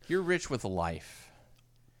money. You're rich with life.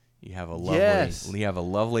 You have a lovely, Yes. you have a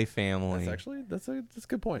lovely family. That's a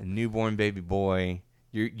good point. a newborn baby boy.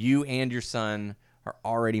 You and your son are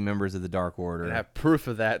already members of the Dark Order. And I have proof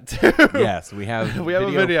of that too. Yes, we have we have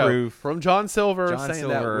a video proof. from John Silver John saying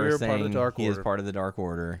Silver that we're saying part of the Dark he Order. is part of the Dark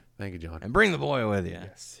Order. Thank you, John. And bring the boy with you.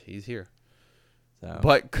 Yes, he's here. So,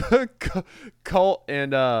 But Colt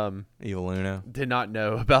and Evil Luna. did not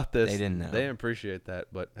know about this. They didn't know. They didn't appreciate that.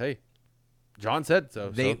 But hey, John said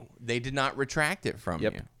so. They did not retract it from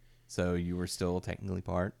Yep. you. So you were still technically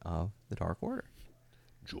part of the Dark Order.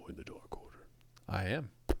 Join the Dark Order. I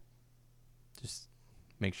am. Just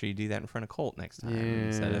make sure you do that in front of Colt next time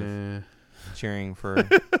instead of cheering for.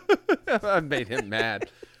 I made him mad.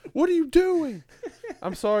 What are you doing?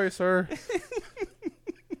 I'm sorry, sir.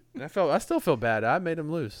 And I still feel bad. I made him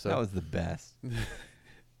lose. So That was the best.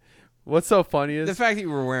 what's so funny is The fact that you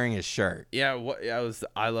were wearing his shirt. yeah, it was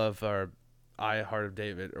I love or I Heart of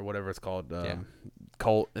David or whatever it's called. Yeah.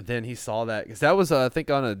 Colt, and then he saw that because that was I think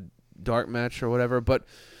on a dark match or whatever. But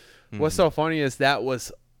what's so funny is that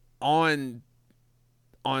was on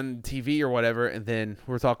TV or whatever, and then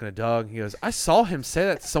we're talking to Doug. He goes, "I saw him say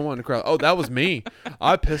that to someone in the crowd." Oh, that was me.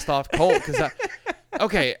 I pissed off Colt because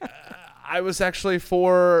I was actually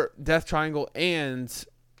for Death Triangle and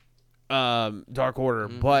Dark Order,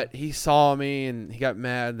 but he saw me and he got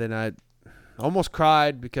mad. Then I almost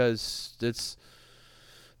cried because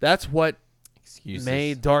that's what Excuses.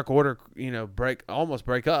 made Dark Order, almost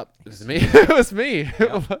break up. It was me. It was me.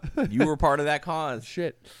 You were part of that cause.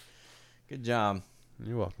 Shit. Good job.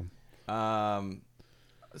 You're welcome.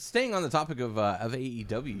 Staying on the topic of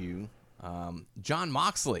AEW, Jon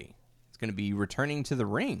Moxley is going to be returning to the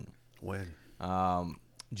ring. When?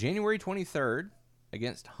 January 23rd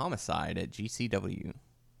against Homicide at GCW.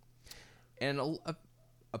 And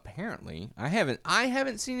apparently, I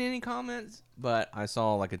haven't seen any comments, but I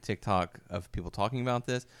saw like a TikTok of people talking about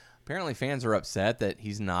this. Apparently, fans are upset that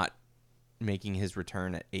he's not making his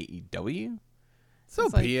return at AEW. So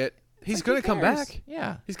It's like, be it. He's going to come back.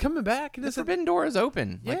 Yeah. He's coming back. The forbidden door is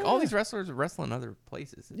open. Like, all Yeah. these wrestlers are wrestling other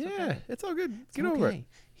places. It's okay. It's all good. It's Get over it. okay.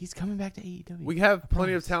 He's coming back to AEW. We have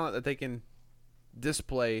plenty of promise. talent that they can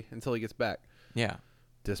display until he gets back. Yeah.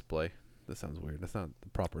 Display. That sounds weird. That's not the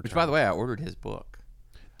proper term. Which, by the way, I ordered his book.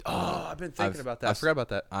 Oh, I've been thinking about that. I I've- forgot about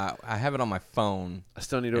that. I have it on my phone. I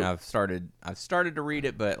still need And to. I've started to read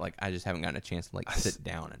it, but like I just haven't gotten a chance to like sit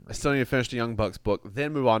down and I read. still need to finish the Young Bucks book,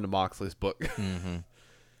 then move on to Moxley's book. Mm-hmm.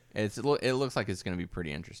 It looks like it's going to be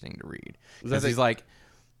pretty interesting to read that because the- he's like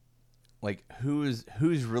who's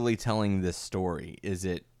really telling this story? Is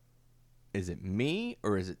it me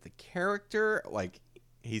or is it the character? Like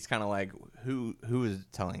he's kind of like who is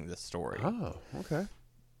telling this story? Oh, okay.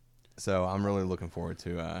 So I'm really looking forward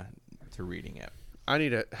to reading it. I need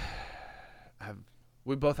to have.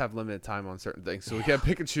 We both have limited time on certain things, so we gotta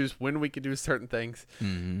pick and choose when we can do certain things.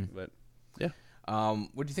 Mm-hmm. But yeah.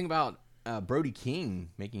 What do you think about Brody King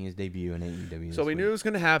making his debut in AEW? So we knew it was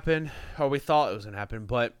gonna happen, or we thought it was gonna happen,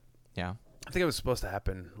 but yeah, I think it was supposed to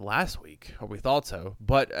happen last week, or we thought so.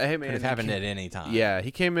 But hey, man, could have happened at any time. Yeah, he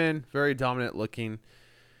came in very dominant looking.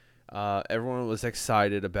 Everyone was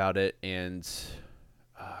excited about it, and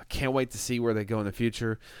can't wait to see where they go in the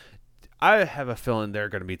future. I have a feeling they're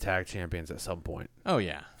going to be tag champions at some point. Oh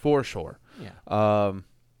yeah, For sure. yeah.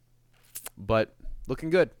 But looking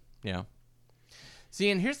good. Yeah. See,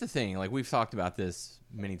 and here's the thing. Like, we've talked about this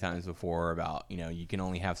many times before about, you can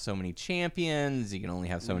only have so many champions. You can only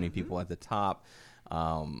have so many people at the top.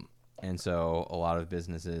 And so a lot of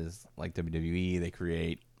businesses like WWE, they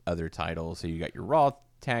create other titles. So you got your Raw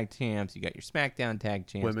tag champs. You got your SmackDown tag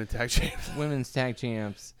champs. Women tag champs. Women's tag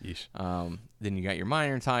champs. Yeesh. Then you got your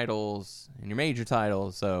minor titles and your major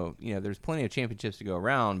titles. So, there's plenty of championships to go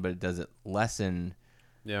around, but does it lessen...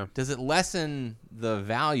 Yeah. Does it lessen the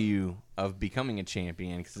value of becoming a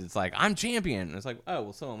champion? Because it's like, I'm champion. And it's like, oh,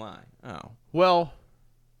 well, so am I. Oh. Well,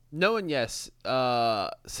 no and yes.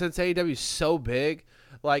 Since AEW is so big,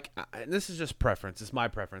 like, and this is just preference. It's my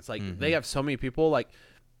preference. Like, they have so many people, like,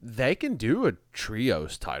 they can do a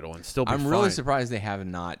trios title and still be I'm fine. really surprised they have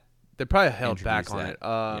not. They probably held back introduced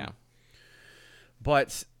on that. it. Yeah.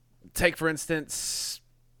 But take, for instance,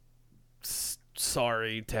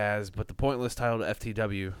 sorry, Taz, but the pointless title to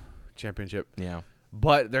FTW championship. Yeah.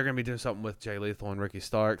 But they're going to be doing something with Jay Lethal and Ricky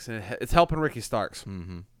Starks, and it's helping Ricky Starks.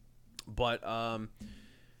 Mm-hmm. But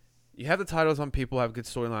you have the titles on people who have good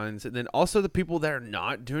storylines, and then also the people that are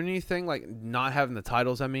not doing anything, like not having the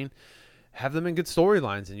titles, have them in good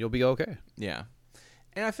storylines, and you'll be okay. Yeah.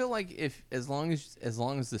 And I feel like as long as the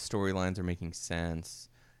storylines are making sense,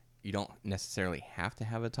 you don't necessarily have to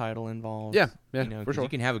have a title involved. Yeah, for 'cause sure. You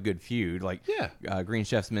can have a good feud. Like, Green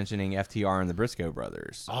Chef's mentioning FTR and the Briscoe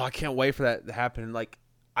brothers. Oh, I can't wait for that to happen. Like,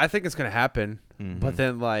 I think it's going to happen, but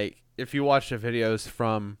then, like, if you watch the videos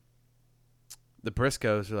from the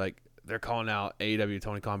Briscoes, they're calling out AEW,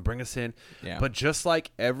 Tony Khan, bring us in. Yeah. But just like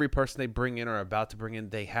every person they bring in or about to bring in,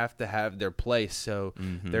 they have to have their place. So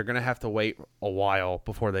they're going to have to wait a while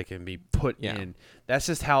before they can be put in. That's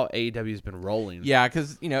just how AEW's been rolling. Yeah,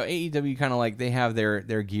 because, AEW kind of like they have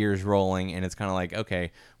their gears rolling, and it's kind of like,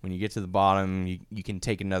 okay, when you get to the bottom, you can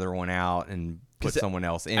take another one out and put someone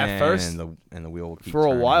else in, at first, and the wheel will keep for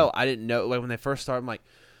turning. a while, I didn't know. Like, when they first started, I'm like,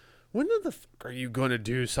 when the fuck are you going to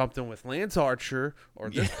do something with Lance Archer or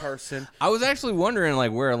this person? I was actually wondering,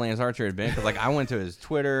 like, where Lance Archer had been, because, like, I went to his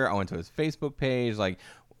Twitter, I went to his Facebook page, like,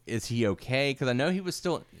 is he okay? Because I know he was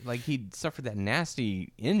still, like, he suffered that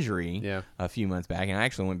nasty injury a few months back, and I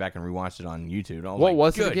actually went back and rewatched it on YouTube. What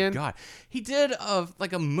was it again? God, he did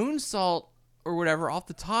like a moonsault or whatever off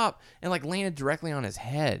the top and, like, landed directly on his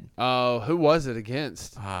head. Oh, who was it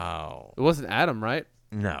against? Oh. It wasn't Adam, right?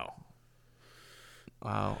 No.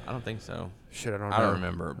 Wow, I don't think so. Shit, I don't know. I don't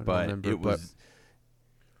remember, it was.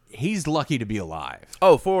 He's lucky to be alive.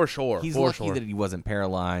 Oh, for sure. He's for lucky sure. that he wasn't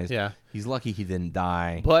paralyzed. Yeah. He's lucky he didn't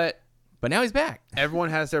die. But now he's back. Everyone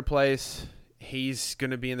has their place. He's going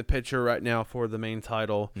to be in the picture right now for the main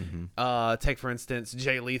title. Take, for instance,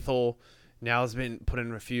 Jay Lethal now has been put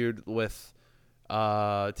in a feud with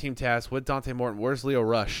Team Taz with Dante Morton. Where's Leo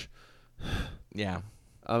Rush? Yeah.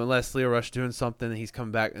 Unless Leo Rush doing something, he's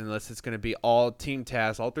coming back. Unless it's going to be all Team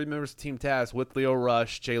Taz, all three members of Team Taz with Leo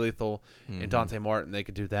Rush, Jay Lethal, and Dante Martin. They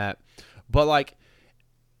could do that. But, like,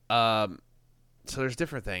 so there's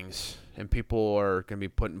different things, and people are going to be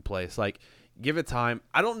put in place. Like, give it time.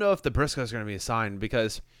 I don't know if the Briscoes are going to be assigned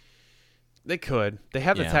because they could. They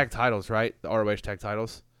have the tag titles, right? The ROH tag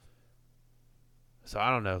titles. So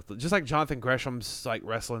I don't know. Just like Jonathan Gresham's like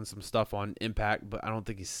wrestling some stuff on Impact, but I don't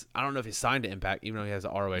know if he's signed to Impact, even though he has the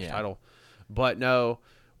ROH title. But no,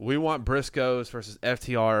 We want Briscoes versus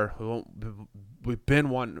FTR. We've been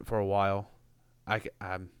wanting for a while.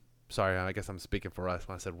 I'm sorry. I guess I'm speaking for us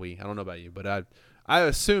when I said we. I don't know about you, but I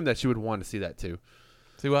assume that you would want to see that too.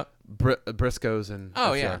 See what? Briscoes and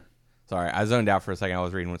Oh, FTR. yeah. Sorry, I zoned out for a second. I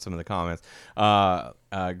was reading with some of the comments.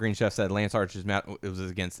 Green Chef said Lance Archer's match it was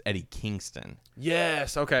against Eddie Kingston.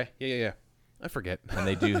 Yes. Okay. Yeah. I forget. And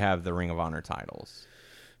they do have the Ring of Honor titles.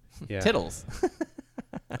 Yeah. Tittles.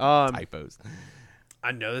 Um, Typos.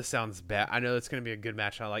 I know this sounds bad. I know it's going to be a good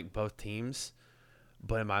match. I like both teams,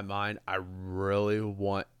 but in my mind, I really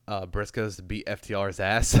want Briscoes to beat FTR's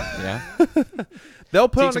ass. Yeah. They'll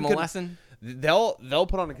put Teach on him a a good lesson. They'll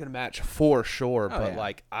put on a good match for sure. Oh, but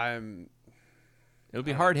yeah. I'm. It'll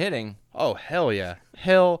be hard hitting. Oh hell yeah,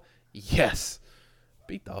 hell yes,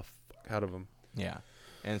 beat the fuck out of them. Yeah.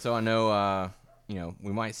 And so I know,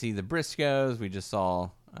 we might see the Briscoes. We just saw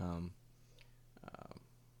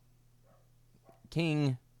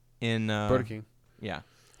King in Burger King. Yeah.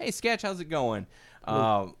 Hey, Sketch, how's it going?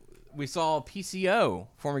 We saw PCO,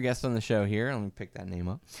 former guest on the show here. Let me pick that name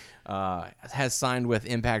up. Has signed with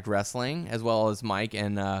Impact Wrestling, as well as Mike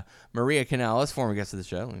and Maria Canales, former guest of the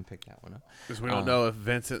show. Let me pick that one up. Because we don't know if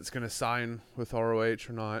Vincent's going to sign with ROH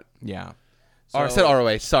or not. Yeah. Or I said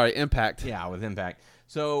ROH. Sorry, Impact. Yeah, with Impact.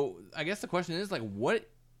 So I guess the question is, like, what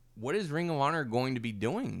is Ring of Honor going to be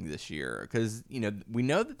doing this year? Because, we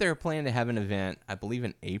know that they're planning to have an event, I believe,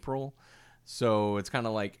 in April. So it's kind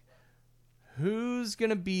of like, who's going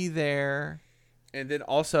to be there? And then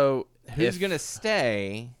also, Who's going to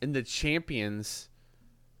stay? In the champions,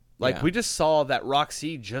 Yeah. we just saw that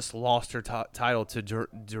Roxy just lost her title to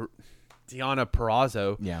Deonna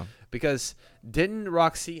Purrazzo. Yeah. Because didn't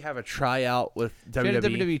Roxy have a tryout with She had a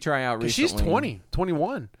WWE? WWE tryout recently. She's 20,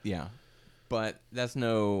 21. Yeah. But that's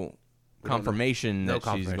no confirmation No that she's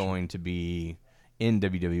confirmation. going to be in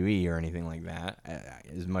WWE or anything like that.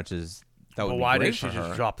 As much as that would But be why great did she for just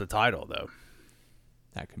her. drop the title, though?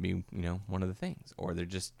 That could be, one of the things. Or it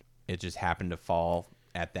just happened to fall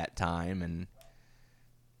at that time, and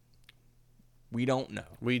we don't know.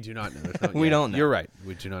 We do not know. We don't know. You're right.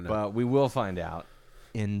 We do not know. But we will find out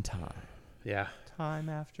in time. yeah. Time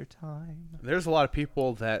after time. There's a lot of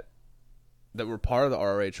people that were part of the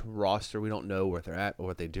ROH roster. We don't know where they're at or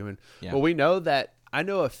what they're doing. Yeah. But we know that I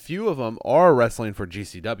know a few of them are wrestling for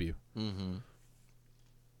GCW. Mm-hmm.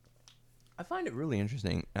 I find it really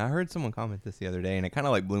interesting. I heard someone comment this the other day, and it kind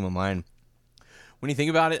of blew my mind. When you think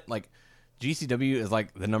about it, GCW is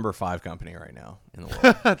the number 5 company right now in the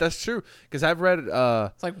world. That's true. Because I've read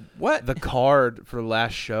It's like, what? the card for the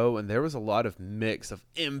last show, and there was a lot of mix of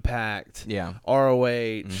Impact, Yeah.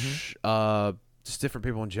 ROH, just different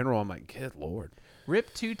people in general. I'm like, good Lord.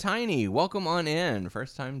 Rip Too Tiny, welcome on in.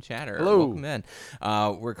 First time chatter. Hello. Welcome in.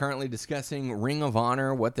 We're currently discussing Ring of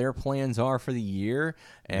Honor, what their plans are for the year,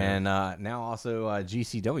 and now also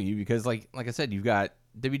GCW, because like I said, you've got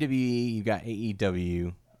WWE, you've got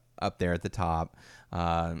AEW up there at the top.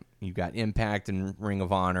 You've got Impact and Ring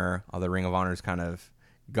of Honor, although Ring of Honor is kind of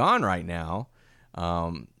gone right now.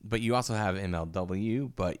 But you also have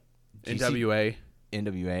MLW, but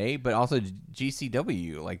NWA, but also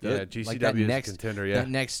GCW, GCW that is next a contender. Yeah, that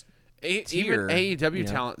next tier, even AEW you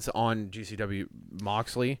know. talent's on GCW.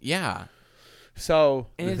 Moxley, yeah. so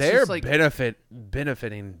And it's they're just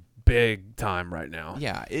benefiting big time right now.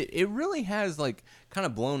 Yeah, it really has kind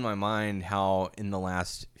of blown my mind how in the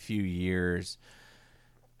last few years,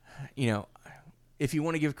 if you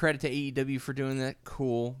want to give credit to AEW for doing that,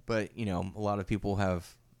 cool. But a lot of people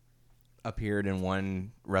have appeared in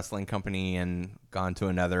one wrestling company and gone to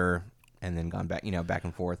another, and then gone back, back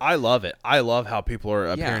and forth. I love it. I love how people are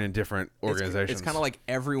appearing Yeah. in different organizations. It's kind of like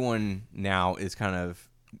everyone now is kind of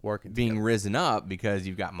working being together. risen up, because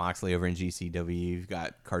you've got Moxley over in GCW, you've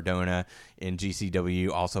got Cardona in GCW,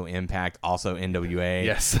 also Impact, also NWA.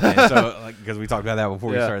 Yes. And so, because we talked about that before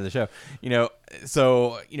we Yeah. started the show.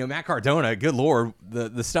 So Matt Cardona, good Lord,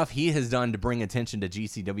 the stuff he has done to bring attention to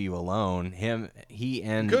GCW alone, he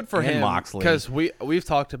and Good for him, Moxley. because we've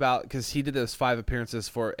talked about, because he did those 5 appearances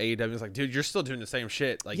for AEW. It's like, dude, you're still doing the same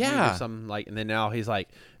shit. You Yeah. do something and then now he's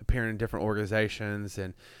appearing in different organizations,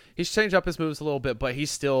 and he's changed up his moves a little bit, but he's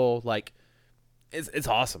still it's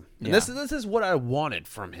awesome. And Yeah. this is what I wanted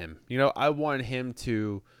from him. I wanted him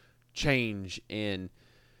to change and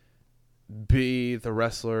be the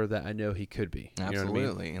wrestler that I know he could be. You know what I mean?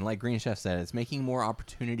 Absolutely. And like Green Chef said, it's making more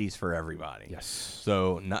opportunities for everybody. Yes.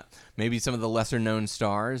 So maybe some of the lesser known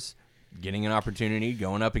stars getting an opportunity,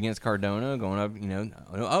 going up against Cardona, going up,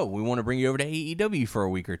 we want to bring you over to AEW for a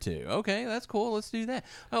week or two. Okay, that's cool. Let's do that.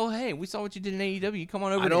 Oh, hey, we saw what you did in AEW. Come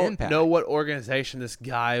on over to Impact. I don't know what organization this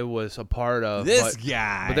guy was a part of.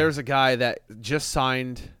 But there's a guy that just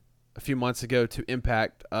signed a few months ago to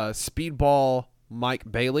Impact, Speedball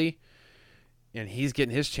Mike Bailey, and he's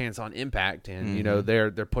getting his chance on Impact, and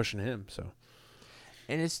they're pushing him. So,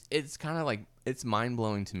 and it's kind of like, it's mind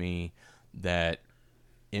blowing to me that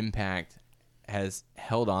Impact has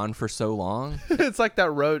held on for so long. It's like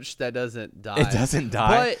that roach that doesn't die. It doesn't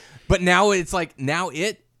die. But now it's like, now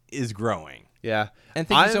it is growing. Yeah. And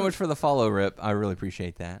thank you so much for the follow, Rip. I really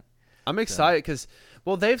appreciate that. I'm excited because,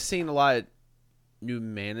 they've seen a lot of new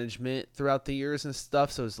management throughout the years and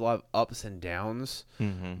stuff, so there's a lot of ups and downs.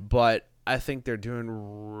 Mm-hmm. But I think they're doing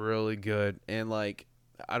really good. And, like,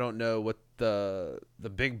 I don't know what the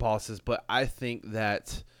big boss is, but I think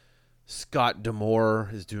that Scott D'Amore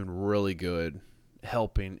is doing really good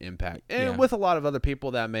helping Impact. And with a lot of other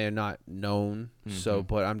people that I may have not known. Mm-hmm.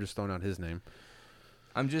 But I'm just throwing out his name.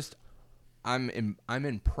 I'm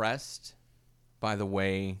impressed by the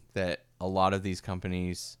way that a lot of these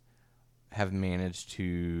companies have managed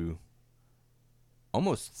to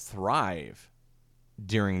almost thrive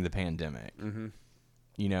during the pandemic. Mm-hmm.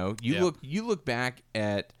 You look back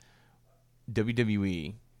at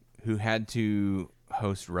WWE, who had to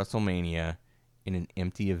host WrestleMania in an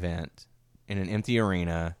empty event, in an empty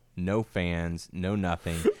arena, no fans, no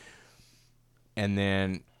nothing. And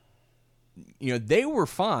then, they were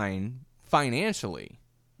fine financially.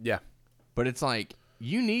 Yeah. But it's like,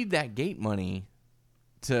 you need that gate money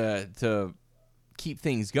to keep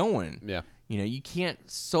things going. Yeah. You can't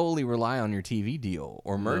solely rely on your TV deal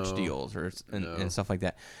or merch deals and stuff like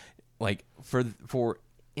that. Like for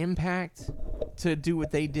Impact to do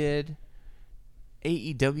what they did,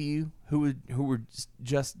 AEW who were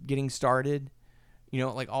just getting started,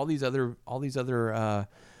 like all these other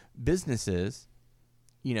businesses,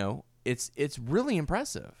 it's really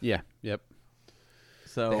impressive. Yeah. Yep.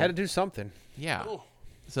 So they had to do something. Yeah. Ooh.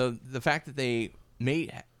 So the fact that they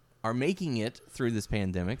are making it through this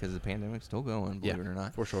pandemic, because the pandemic's still going, believe it or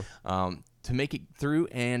not, for sure. To make it through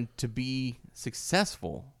and to be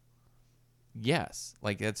successful, yes,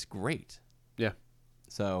 like that's great. Yeah.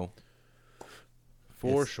 So.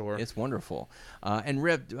 For sure. It's wonderful. And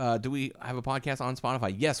Rip, do we have a podcast on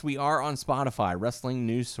Spotify? Yes, we are on Spotify, Wrestling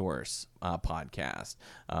News Source podcast.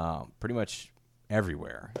 Pretty much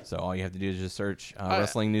everywhere. So all you have to do is just search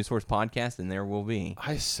Wrestling News Source podcast, and there will be.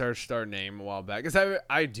 I searched our name a while back, because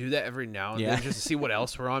I do that every now and then just to see what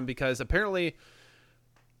else we're on, because apparently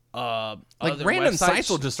random sites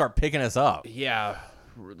will just start picking us up. Yeah.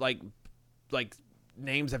 Like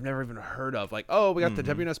names I've never even heard of, like, oh, we got the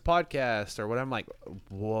WNS podcast or what. I'm like,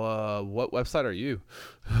 what website are you?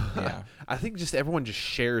 Yeah. I think just everyone just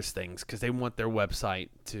shares things because they want their website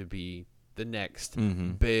to be the next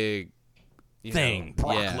big thing.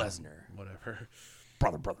 Brock Lesnar, whatever.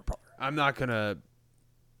 Brother. I'm not gonna.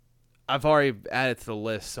 I've already added to the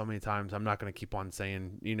list so many times. I'm not gonna keep on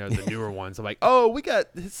saying the newer ones. I'm like, oh,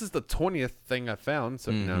 this is the 20th thing I found.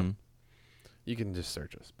 So no, you can just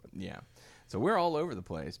search us. But. Yeah. So we're all over the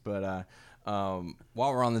place, but while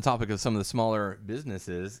we're on the topic of some of the smaller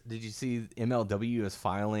businesses, did you see MLW is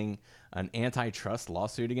filing an antitrust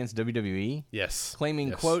lawsuit against WWE? Yes.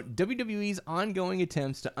 Claiming, quote, WWE's ongoing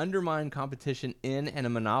attempts to undermine competition in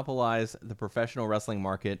and monopolize the professional wrestling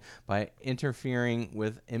market by interfering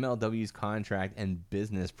with MLW's contract and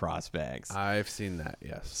business prospects. I've seen that,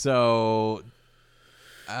 yes. So...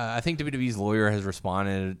 I think WWE's lawyer has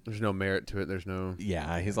responded. There's no merit to it. There's no.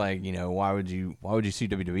 Yeah, he's like, why would you sue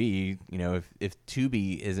WWE? If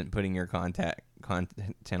Tubi isn't putting your content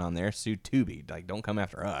on there, sue Tubi. Like, don't come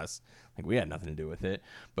after us. Like, we had nothing to do with it.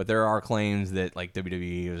 But there are claims that like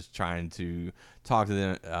WWE was trying to talk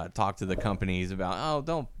to the companies about,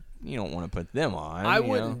 you don't want to put them on. I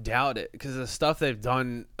wouldn't doubt it, because the stuff they've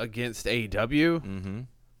done against AEW,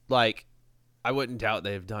 like. I wouldn't doubt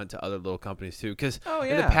they've done it to other little companies too, because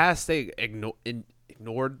in the past they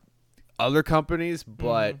ignored other companies,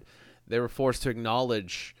 but they were forced to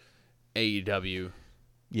acknowledge AEW.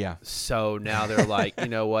 Yeah. So now they're like, you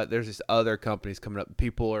know what? There's these other companies coming up.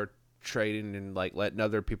 People are trading and like letting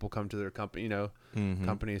other people come to their company,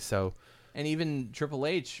 companies. So. And even Triple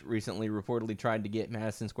H recently reportedly tried to get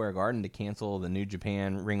Madison Square Garden to cancel the New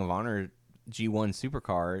Japan Ring of Honor G1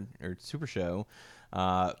 Supercard or Super Show.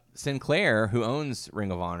 Sinclair, who owns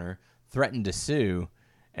Ring of Honor, threatened to sue,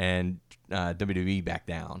 and WWE backed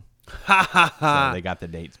down. So they got the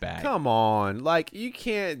dates back. Come on. Like, you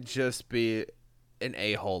can't just be an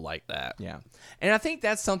a-hole like that. Yeah. And I think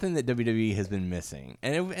that's something that WWE has been missing.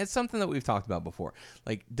 And it's something that we've talked about before.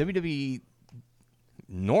 Like, WWE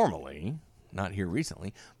normally, not here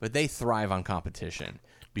recently, but they thrive on competition.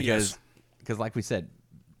 Because, like we said,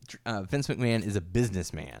 Vince McMahon is a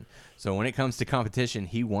businessman. So when it comes to competition,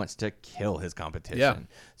 he wants to kill his competition. Yeah.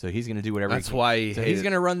 So he's going to do whatever That's he can. why he So he's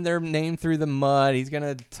going to run their name through the mud. He's going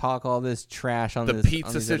to talk all this trash on the this, pizza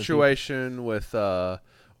on these other people. situation with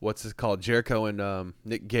what's it called, Jericho and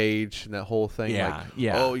Nick Gage and that whole thing. Yeah, like,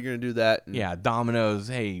 yeah. Oh, you're gonna do that? And Yeah, Domino's.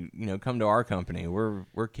 Hey, come to our company.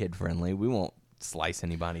 We're kid friendly. We won't slice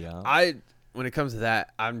anybody up. When it comes to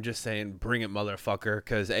that, I'm just saying, bring it, motherfucker,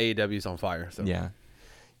 because AEW's on fire. So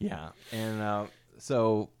Yeah, and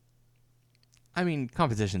so, I mean,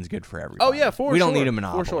 competition's good for everybody. Oh yeah, for sure. We don't need a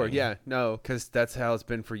monopoly. For sure. Yeah, no, because that's how it's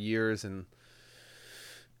been for years, and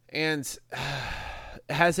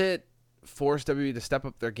has it forced WWE to step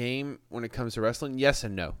up their game when it comes to wrestling? Yes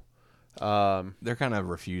and no. They're kind of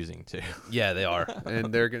refusing to. Yeah, they are,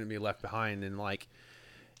 and they're going to be left behind. And like,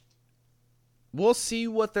 we'll see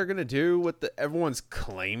what they're going to do with everyone's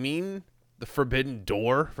claiming the forbidden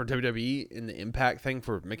door for WWE in the Impact thing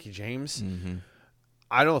for Mickie James. Mm-hmm.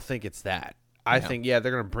 I don't think it's that. I Yeah. think, they're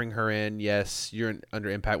going to bring her in. Yes, you're under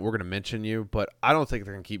Impact. We're going to mention you, but I don't think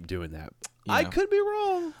they're going to keep doing that. Yeah. I could be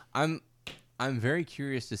wrong. I'm very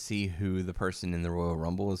curious to see who the person in the Royal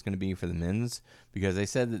Rumble is going to be for the men's, because they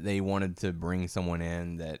said that they wanted to bring someone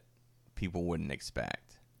in that people wouldn't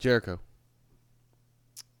expect. Jericho.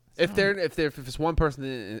 If it's one person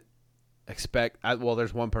that expect,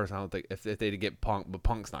 there's one person I don't think if they get Punk, but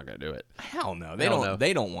Punk's not going to do it. Hell no,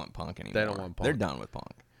 They don't want Punk anymore. They don't want Punk. They're done with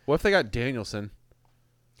Punk. What if they got Danielson?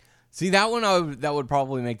 See, that one that would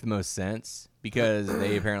probably make the most sense, because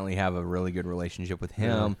they apparently have a really good relationship with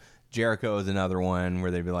him. Yeah. Jericho is another one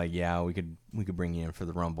where they'd be like, yeah, we could bring you in for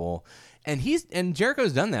the Rumble. And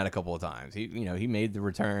Jericho's done that a couple of times. He made the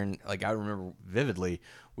return. Like, I remember vividly,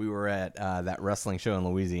 we were at that wrestling show in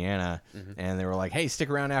Louisiana, and they were like, hey, stick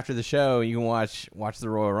around after the show. You can watch the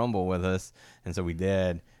Royal Rumble with us. And so we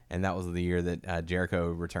did. And that was the year that Jericho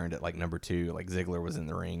returned at like number 2. Like, Ziggler was in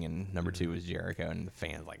the ring, and number 2 was Jericho, and the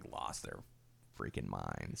fans like lost their freaking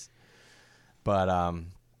minds.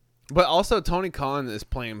 But also Tony Khan is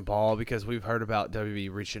playing ball, because we've heard about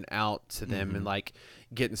WWE reaching out to them and like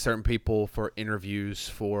getting certain people for interviews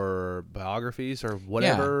for biographies or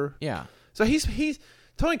whatever. Yeah. So he's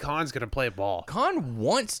Tony Khan's gonna play ball. Khan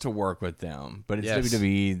wants to work with them, but it's Yes.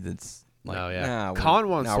 WWE that's like, Khan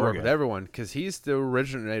wants to work good. with everyone, because he's the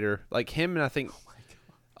originator, like him, and I think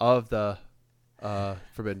of the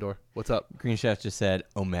Forbidden Door. What's up? Green Chef just said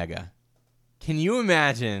Omega. Can you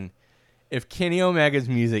imagine if Kenny Omega's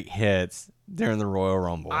music hits during the Royal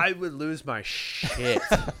Rumble? I would lose my shit.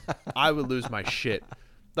 I would lose my shit.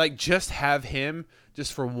 Like, just have him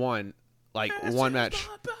just for one match.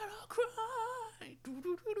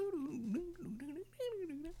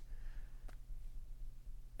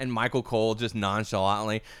 And Michael Cole just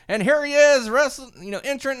nonchalantly, and here he is,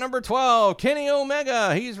 entrant number 12, Kenny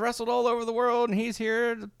Omega. He's wrestled all over the world, and he's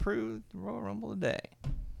here to prove the Royal Rumble today.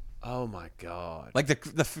 Oh my god! Like,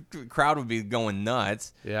 the crowd would be going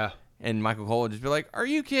nuts. Yeah. And Michael Cole would just be like, are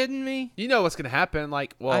you kidding me? You know what's gonna happen?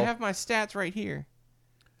 Like, well, I have my stats right here.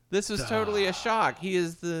 This was totally a shock. He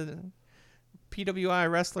is the PWI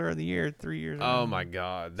Wrestler of the Year 3 years ago. Oh my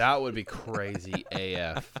god, that would be crazy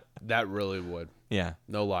AF. That really would. Yeah.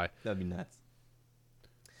 No lie. That'd be nuts.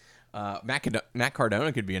 Matt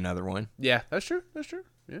Cardona could be another one, Yeah, that's true. That's true.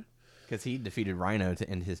 Yeah. because he defeated Rhino to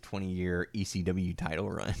end his 20-year ECW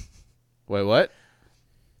title run. Wait, what?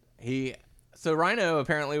 So Rhino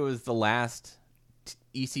apparently was the last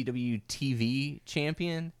ECW TV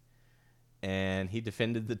champion, and he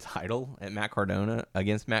defended the title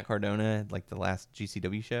against Matt Cardona at like the last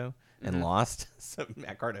GCW show and lost. So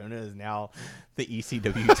Matt Cardona is now the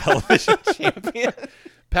ECW television champion.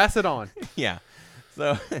 Pass it on. Yeah.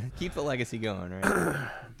 So keep the legacy going, right?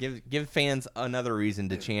 Give fans another reason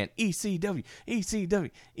to chant ECW, ECW,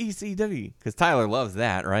 ECW, because Tyler loves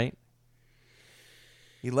that, right?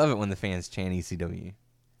 You love it when the fans chant ECW.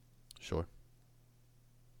 Sure.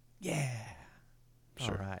 Yeah.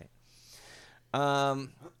 Sure. All right.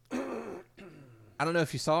 I don't know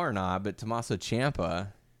if you saw or not, but Tommaso Ciampa,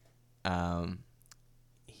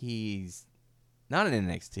 he's not in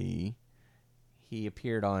NXT. He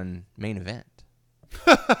appeared on Main Event.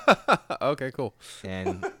 Okay, cool.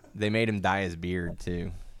 And they made him dye his beard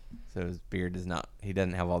too, so his beard he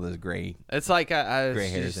doesn't have all those gray It's like gray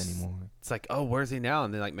hairs anymore. It's like, oh, where's he now?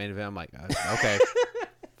 And then like Main Event, I'm like, okay,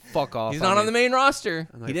 fuck off. He's not on the main roster.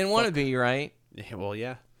 I'm like, He didn't want to be, right? Yeah, well,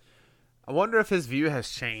 yeah. I wonder if his view has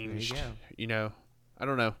changed. There you go. You know, I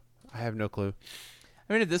don't know. I have no clue.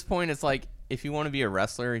 I mean, at this point, it's like if you want to be a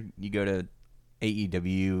wrestler, you go to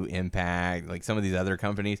AEW, Impact, like some of these other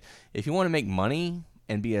companies. If you want to make money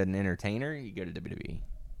and be an entertainer, you go to WWE.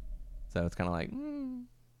 So it's kind of like,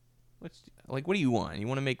 what do you want? You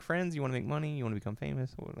want to make friends? You want to make money? You want to become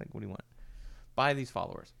famous? What do you want? Buy these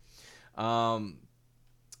followers. I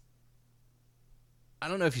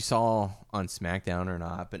don't know if you saw on SmackDown or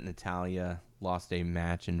not, but Natalya lost a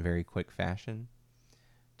match in very quick fashion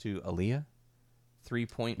to Aaliyah.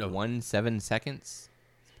 3.17 seconds.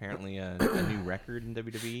 It's apparently a new record in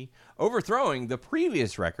WWE. Overthrowing the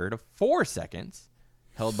previous record of 4 seconds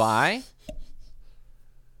held by...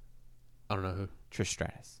 I don't know who. Trish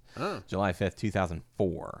Stratus. Oh. July 5th,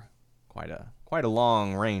 2004. Quite a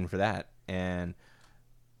long reign for that. And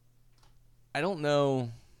I don't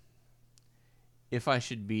know if I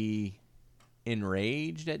should be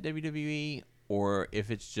enraged at WWE or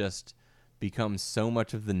if it's just become so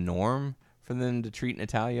much of the norm for them to treat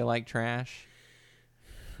Natalya like trash.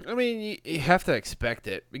 I mean, you have to expect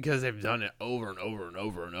it because they've done it over and over and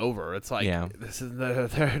over and over. It's like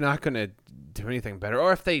they're not going to do anything better.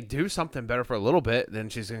 Or if they do something better for a little bit, then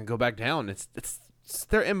she's going to go back down. It's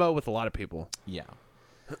their MO with a lot of people. Yeah.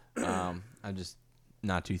 I'm just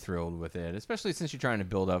not too thrilled with it, especially since you're trying to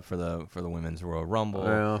build up for the Women's Royal Rumble.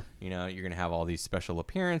 Yeah. You know, you're going to have all these special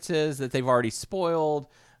appearances that they've already spoiled.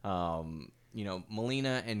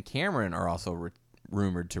 Melina and Cameron are also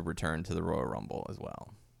rumored to return to the Royal Rumble as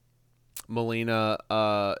well. Melina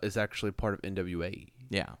is actually part of NWA.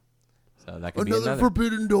 Yeah. So that could be another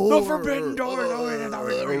forbidden door. The forbidden door.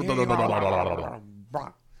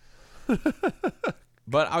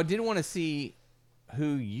 But I did want to see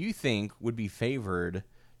who you think would be favored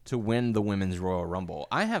to win the Women's Royal Rumble.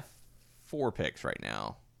 I have 4 picks right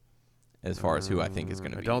now as far as who I think is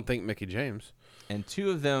going to be. I don't think Mickie James. And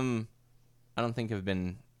 2 of them I don't think have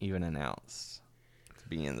been even announced to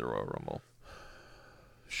be in the Royal Rumble.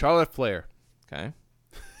 Charlotte Flair. Okay.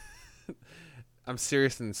 I'm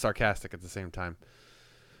serious and sarcastic at the same time.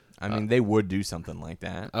 I mean, they would do something like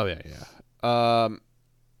that. Oh, yeah.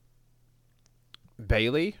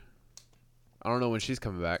 Bayley. I don't know when she's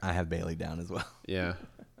coming back. I have Bayley down as well. Yeah.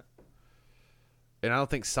 And I don't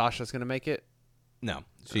think Sasha's going to make it. No.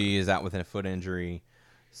 She is out with a foot injury,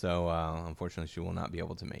 so unfortunately she will not be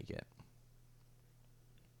able to make it.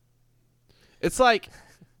 It's like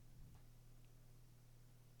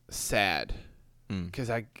sad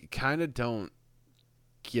because I kind of don't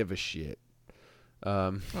give a shit.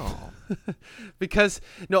 Because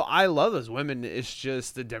I love those women. It's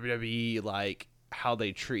just the WWE, like how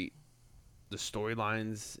they treat the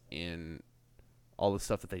storylines and all the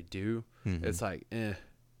stuff that they do. Mm-hmm. It's like, you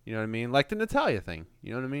know what I mean? Like the Natalya thing.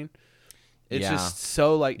 You know what I mean? It's just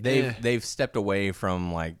so like they've stepped away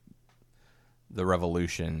from like the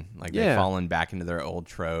Revolution. Like they've fallen back into their old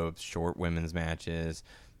tropes, short women's matches,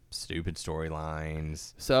 stupid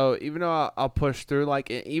storylines. So even though I'll push through,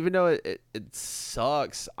 like even though it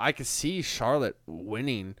sucks, I could see Charlotte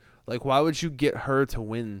winning. Like why would you get her to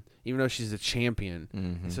win even though she's a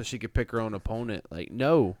champion so she could pick her own opponent? Like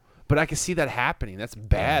no, but I could see that happening. That's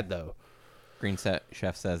bad though. Green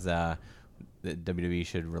Chef says that WWE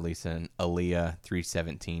should release an Aaliyah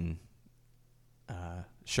 317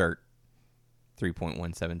 shirt.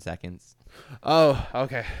 3.17 seconds. Oh,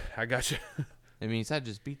 okay. I got you. I mean, I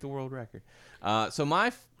just beat the world record. So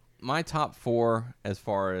my top 4 as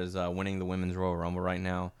far as winning the Women's Royal Rumble right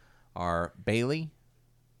now are Bayley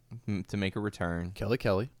to make a return.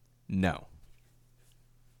 Kelly. No.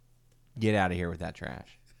 Get out of here with that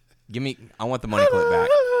trash. I want the money clip back.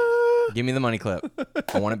 Give me the money clip.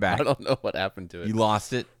 I want it back. I don't know what happened to it. You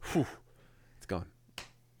lost it. Whew. It's gone.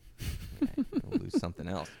 Okay, we'll lose something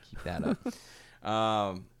else. Keep that up.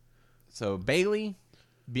 So Bayley,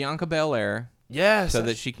 Bianca Belair. Yes. So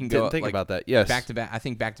that she can go. Didn't think about that. Yes. Back to back. I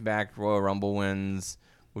think back to back Royal Rumble wins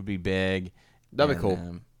would be big. That'd be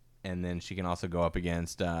cool. And then she can also go up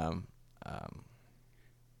against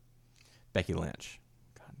Becky Lynch.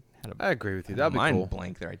 God, I agree with you. That'd be cool. Mind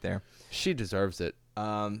blank right there. She deserves it.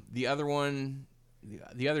 The other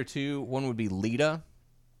 2, one would be Lita,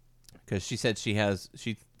 because she said she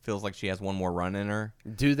feels like she has one more run in her.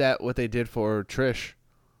 Do that what they did for Trish.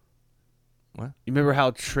 What? You remember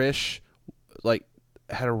how Trish like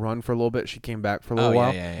had a run for a little bit? She came back for a little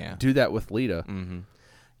while. Yeah. Do that with Lita. Mm-hmm.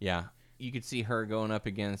 Yeah, you could see her going up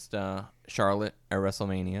against Charlotte at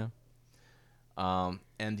WrestleMania.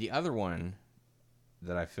 And the other one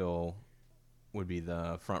that I feel would be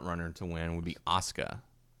the front runner to win would be Asuka.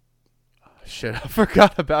 Oh, shit, I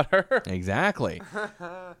forgot about her. Exactly.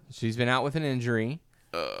 She's been out with an injury.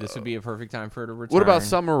 This would be a perfect time for her to return. What about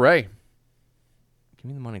Summer Rae? Give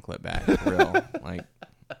me the money clip back. For real. Like,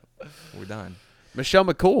 we're done. Michelle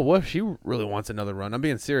McCool, what if she really wants another run? I'm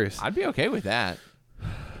being serious. I'd be okay with that.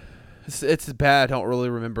 It's bad. I don't really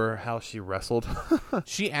remember how she wrestled.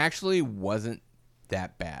 She actually wasn't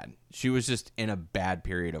that bad. She was just in a bad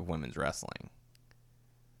period of women's wrestling.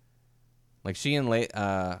 Like she and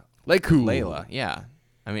Layla, yeah.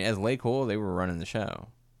 I mean, as Lay Cool, they were running the show.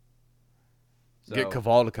 So, get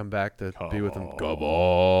Caval to come back to be with him.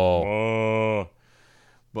 Caval.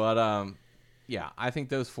 But yeah, I think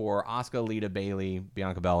those four: Asuka, Lita, Bayley,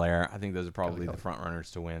 Bianca Belair. I think those are probably the front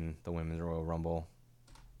runners to win the Women's Royal Rumble.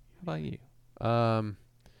 How about you?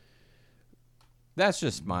 That's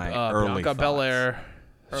just my early Bianca Belair,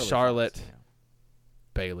 Charlotte, thoughts, yeah.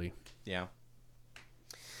 Bayley. Yeah.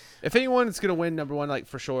 If anyone's gonna win number one, like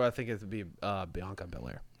for sure, I think it would be Bianca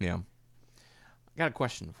Belair. Yeah. I got a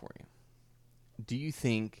question for you. Do you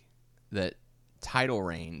think that title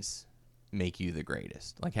reigns make you the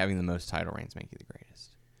greatest? Like having the most title reigns make you the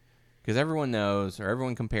greatest? Because everyone knows, or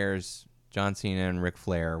everyone compares John Cena and Ric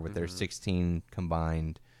Flair with their 16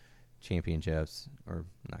 combined championships, or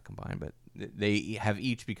not combined, but they have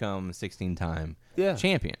each become 16-time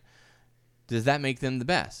champion. Does that make them the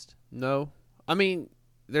best? No. I mean,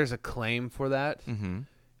 there's a claim for that, Mm-hmm.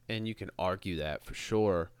 and you can argue that for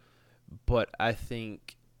sure. But I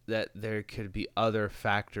think that there could be other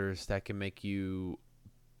factors that can make you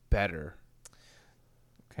better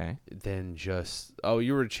Okay. than just, oh,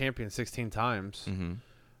 you were a champion 16 times. Mm-hmm.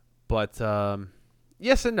 But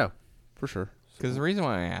yes and no, for sure. Because the reason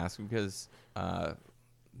why I ask, because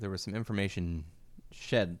there was some information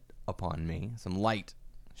shed upon me, some light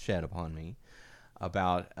shed upon me,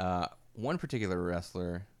 about one particular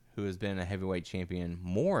wrestler who has been a heavyweight champion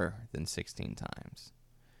more than 16 times.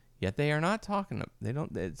 Yet they are not talking. They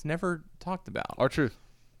don't. It's never talked about. R-Truth.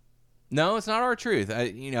 No, it's not R-Truth.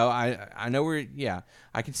 I know where. Yeah,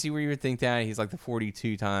 I can see where you would think that he's like the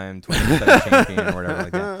 42-time 27 champion or whatever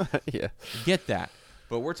like that. Yeah, Get that.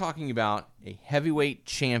 But we're talking about a heavyweight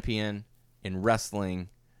champion in wrestling,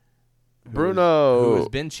 Bruno, who has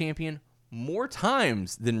been champion more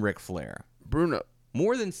times than Ric Flair. Bruno.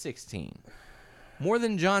 More than 16. More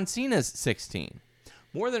than John Cena's 16.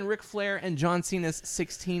 More than Ric Flair and John Cena's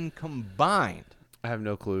 16 combined. I have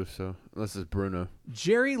no clue, so unless it's Bruno.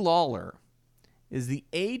 Jerry Lawler is the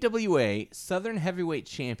AWA Southern Heavyweight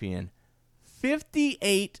Champion,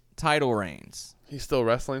 58 title reigns. He's still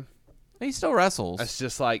wrestling? He still wrestles. That's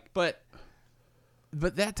just like... But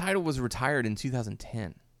that title was retired in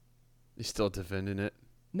 2010. He's still defending it?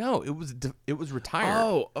 No, it was retired.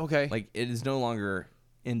 Oh, okay. Like, it is no longer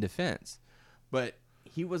in defense. But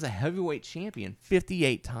he was a heavyweight champion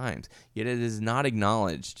 58 times, yet it is not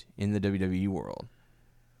acknowledged in the WWE world.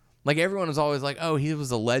 Like, everyone is always like, oh, he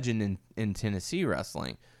was a legend in Tennessee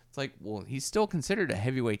wrestling. It's like, well, he's still considered a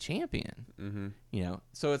heavyweight champion. Mm-hmm. You know?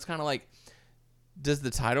 So it's kind of like, does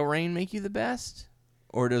the title reign make you the best?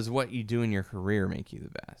 Or does what you do in your career make you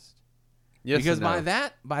the best? Yes, because and no.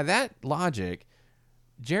 by that logic,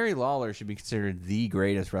 Jerry Lawler should be considered the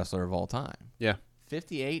greatest wrestler of all time. Yeah.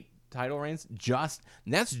 58 title reigns,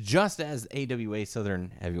 that's just as AWA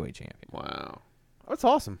Southern Heavyweight Champion. Wow. That's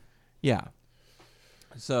awesome. Yeah.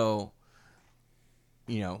 So,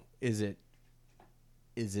 is it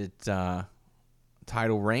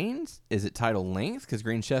title reigns? Is it title length? Because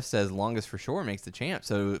Green Chef says longest for sure makes the champ.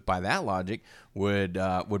 So by that logic, would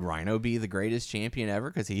Rhino be the greatest champion ever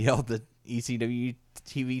because he held the ECW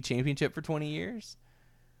TV championship for 20 years?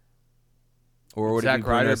 Or would Zack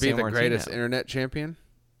Ryder be the Sammartino? greatest internet champion?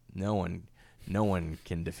 No one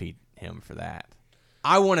can defeat him for that.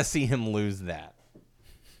 I want to see him lose that.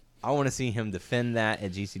 I want to see him defend that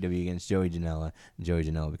at GCW against Joey Janela, and Joey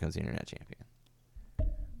Janela becomes the internet champion.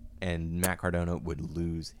 And Matt Cardona would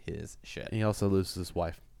lose his shit. He also loses his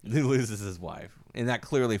wife. He loses his wife in that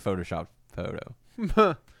clearly photoshopped photo.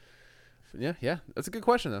 Yeah. That's a good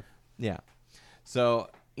question, though. Yeah. So,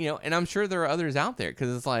 and I'm sure there are others out there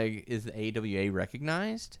because it's like, is the AWA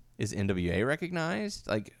recognized? Is NWA recognized?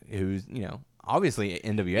 Like, who's, obviously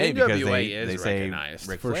NWA because they say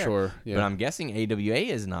Ric for Flair. sure. Yeah. But I'm guessing AWA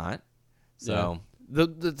is not. So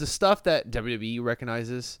the stuff that WWE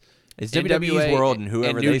recognizes it's NWA WWE's world and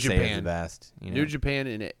whoever and New they say is Japan. the best. New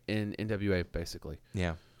Japan and NWA, basically.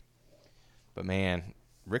 Yeah. But man,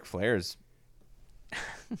 Ric Flair's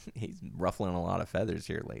he's ruffling a lot of feathers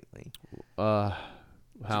here lately.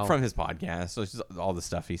 How? From his podcast. So it's just all the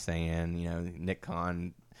stuff he's saying, Nick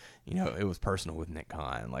Khan, it was personal with Nick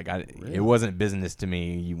Khan. Like Really? It wasn't business to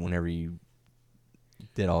me whenever you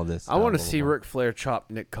did all this. I want to blah, see blah, blah. Ric Flair chop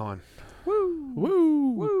Nick Khan.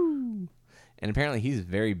 Woo! And apparently he's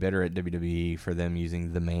very bitter at WWE for them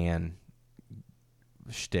using the man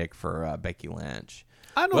shtick for Becky Lynch.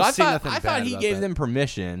 I don't see nothing I bad thought he about gave that. them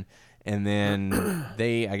permission, and then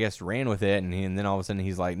they, I guess, ran with it, and then all of a sudden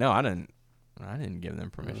he's like, "No, I didn't give them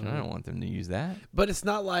permission. I don't want them to use that." But it's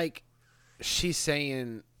not like she's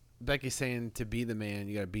saying, Becky's saying to be the man,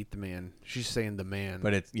 you got to beat the man. She's saying the man.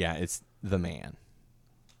 But it's the man.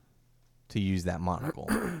 To use that monocle,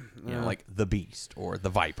 like the Beast or the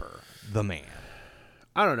Viper, the Man.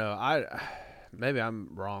 I don't know. Maybe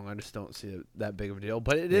I'm wrong. I just don't see it that big of a deal.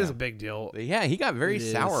 But it is a big deal. But yeah, he got very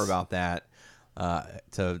It sour is. about that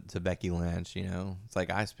to Becky Lynch. It's like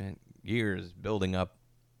I spent years building up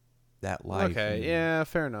that life. Okay. and- Yeah.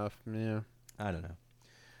 Fair enough. Yeah. I don't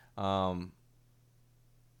know.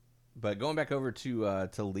 But going back over to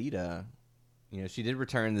Lita, she did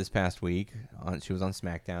return this past week. She was on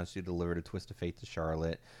SmackDown. She delivered a twist of fate to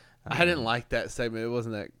Charlotte. I didn't like that segment. It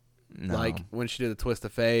wasn't that No. like when she did the twist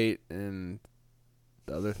of fate and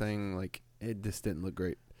the other thing. Like it just didn't look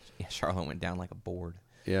great. Yeah, Charlotte went down like a board.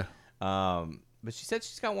 Yeah. But she said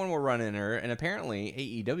she's got one more run in her, and apparently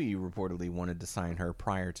AEW reportedly wanted to sign her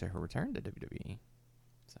prior to her return to WWE.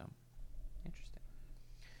 So, interesting.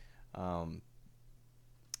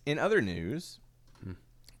 In other news,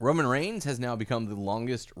 Roman Reigns has now become the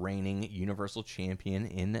longest reigning Universal Champion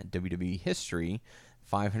in WWE history,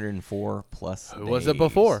 504 plus Who was days. it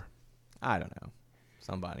before? I don't know.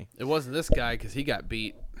 Somebody. It wasn't this guy because he got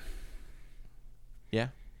beat. Yeah?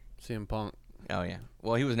 CM Punk. Oh, yeah.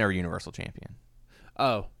 Well, he was never Universal Champion.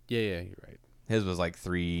 Oh, yeah, you're right. His was like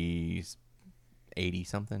 380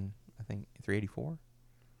 something, I think. 384?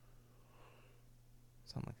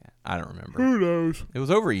 Something like that. I don't remember. Who knows? It was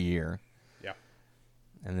over a year. Yeah.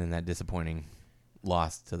 And then that disappointing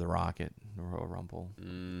loss to The Rock at the Royal Rumble.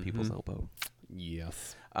 People's elbow.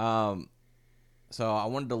 Yes. So I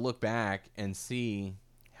wanted to look back and see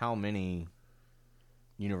how many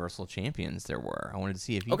Universal Champions there were. I wanted to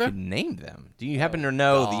see if you could name them. Do you happen to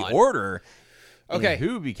know God. the order? in Okay.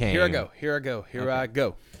 Who became? Here I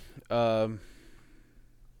go.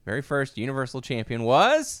 Very first Universal Champion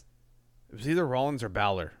was It was either Rollins or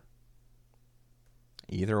Balor.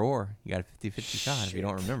 either or. You got a 50-50 shot if you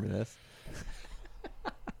don't remember this.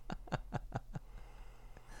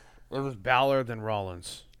 It was Balor then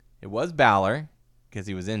Rollins. It was Balor because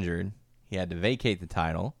he was injured. He had to vacate the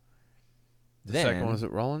title. The Then second one was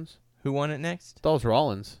it Rollins? who won it next? That was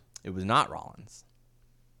Rollins. It was not Rollins.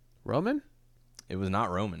 Roman? It was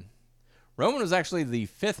not Roman. Roman was actually the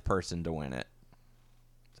fifth person to win it.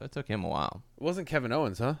 So it took him a while. It wasn't Kevin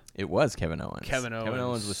Owens, huh? It was Kevin Owens. Kevin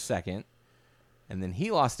Owens. was second. And then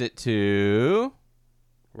he lost it to...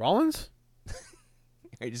 Rollins?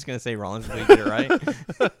 Are you just going to say Rollins until you get it right?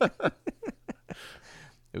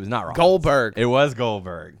 It was not Rollins. Goldberg. It was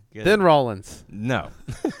Goldberg. Good. Then Rollins. No.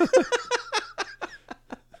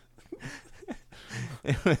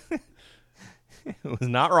 It was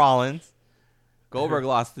not Rollins. Goldberg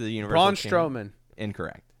lost to the Universal Braun Champion. Strowman.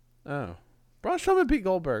 Incorrect. Oh. Braun Strowman beat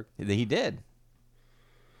Goldberg. He did.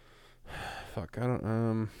 Fuck, I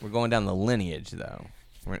don't We're going down the lineage, though.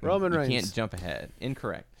 Roman you Reigns. can't jump ahead.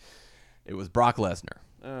 Incorrect. It was Brock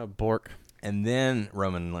Lesnar. Bork. And then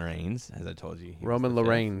Roman Reigns, as I told you. he was Roman the fifth.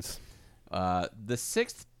 Reigns. The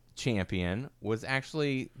sixth champion was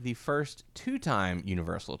actually the first two-time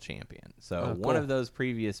Universal Champion. So one cool. of those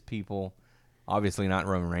previous people, obviously not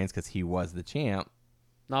Roman Reigns because he was the champ.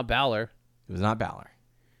 Not Balor. It was not Balor.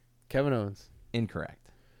 Kevin Owens. Incorrect.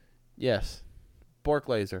 Yes. Bork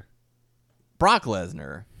Laser. Brock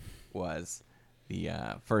Lesnar was the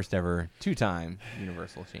first ever two-time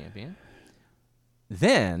Universal Champion.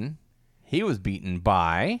 Then he was beaten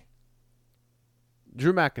by...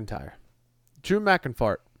 Drew McIntyre. Drew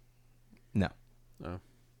McInfart. No. Oh.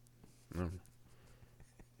 Who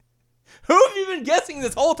have you been guessing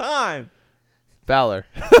this whole time? Balor.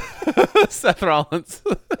 Seth Rollins.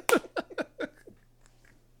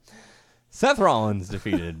 Seth Rollins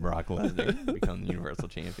defeated Brock Lesnar to become the Universal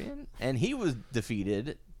Champion. And he was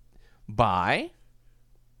defeated by...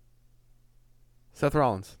 Seth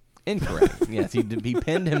Rollins. Incorrect. Yes, he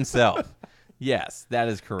pinned himself. Yes, that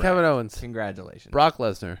is correct. Kevin Owens. Congratulations. Brock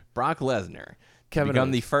Lesnar. Brock Lesnar to Kevin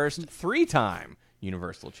become the Owens. first three-time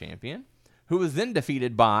Universal Champion, who was then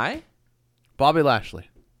defeated by... Bobby Lashley.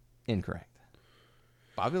 Incorrect.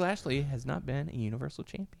 Bobby Lashley has not been a Universal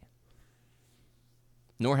Champion.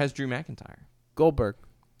 Nor has Drew McIntyre. Goldberg.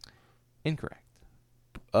 Incorrect.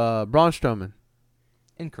 Braun Strowman.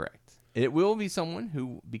 Incorrect. It will be someone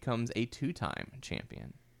who becomes a two-time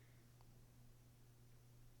champion.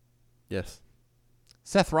 Yes.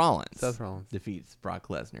 Seth Rollins. Seth Rollins. Defeats Brock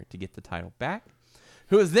Lesnar to get the title back,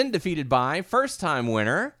 who is then defeated by first-time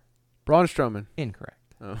winner... Braun Strowman. Incorrect.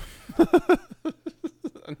 Oh.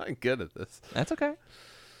 I'm not good at this. That's okay.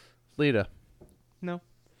 Lita. No.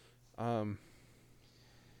 Um,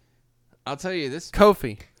 I'll tell you this.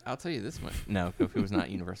 Kofi. I'll tell you this much. No, Kofi was not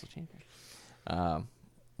Universal Champion. Drew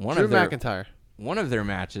McIntyre. One of their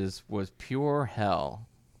matches was pure hell.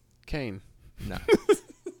 Kane. No.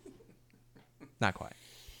 Not quite.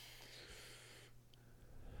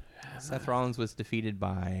 Seth Rollins was defeated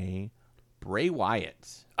by Bray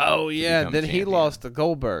Wyatt. Oh, yeah. become Then he champion. lost to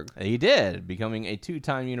Goldberg. He did, becoming a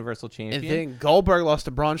 2-time Universal Champion. And then Goldberg lost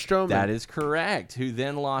to Braun Strowman. That is correct. Who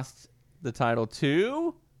then lost the title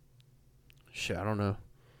to Shit, I don't know.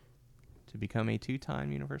 become a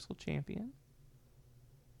 2-time Universal Champion?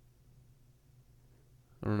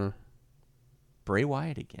 I don't know. Bray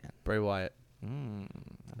Wyatt again. Bray Wyatt.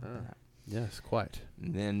 That. Yes, quite.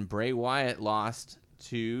 And then Bray Wyatt lost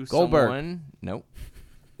to Goldberg. someone. Nope.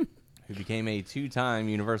 Who became a 2-time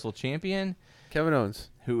Universal Champion. Kevin Owens.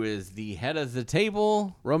 Who is the head of the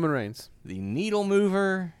table. Roman Reigns. The needle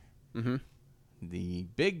mover. Mm-hmm. The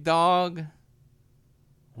big dog.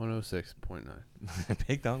 106.9.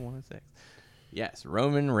 Big dog 106. Yes,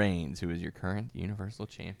 Roman Reigns, who is your current Universal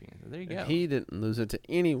Champion. So there you go. And he didn't lose it to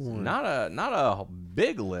anyone. Not a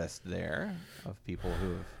big list there of people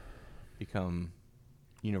who have become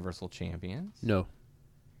Universal Champions. No.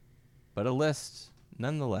 But a list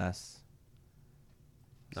nonetheless.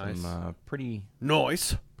 Nice. Some pretty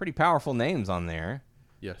Nice. powerful names on there.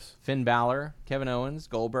 Yes. Finn Balor, Kevin Owens,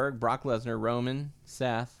 Goldberg, Brock Lesnar, Roman,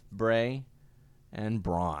 Seth, Bray, and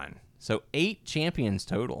Braun. So 8 champions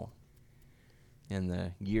total in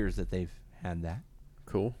the years that they've had that.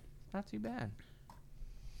 Cool. Not too bad.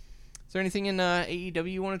 Is there anything in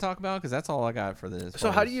AEW you want to talk about? Because that's all I got for this.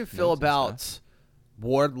 So how do you feel about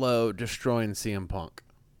Wardlow destroying CM Punk?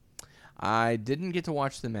 I didn't get to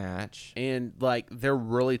watch the match. And, like, they're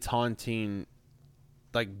really taunting,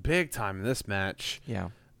 like, big time in this match. Yeah.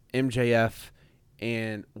 MJF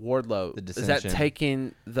and Wardlow. The Is that dissension.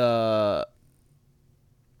 taking the...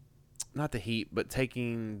 Not the heat, but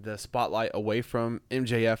taking the spotlight away from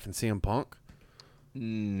MJF and CM Punk?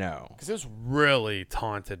 No. Because it was really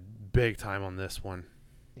taunted big time on this one.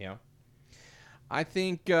 Yeah. I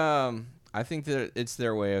think that it's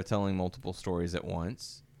their way of telling multiple stories at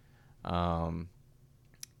once. MJF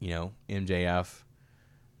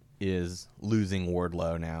is losing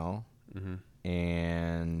Wardlow now,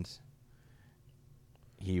 and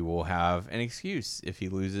he will have an excuse if he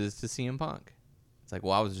loses to CM Punk. It's like,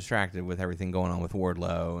 well, I was distracted with everything going on with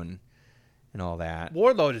Wardlow and all that.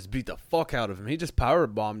 Wardlow just beat the fuck out of him. He just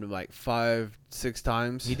powerbombed him like 5-6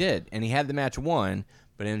 times. He did, and he had the match won,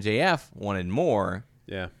 but MJF wanted more.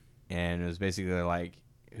 Yeah. And it was basically like,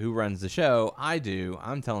 who runs the show? I do.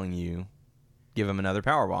 I'm telling you, give him another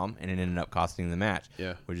powerbomb, and it ended up costing the match.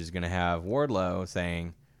 Yeah. Which is going to have Wardlow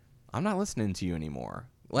saying, I'm not listening to you anymore.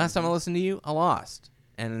 Last time I listened to you, I lost.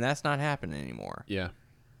 And that's not happening anymore. Yeah.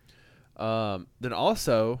 Then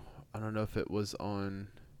also, I don't know if it was on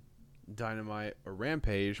Dynamite or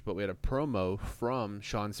Rampage, but we had a promo from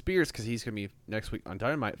Sean Spears because he's going to be next week on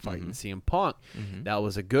Dynamite fighting CM Punk. That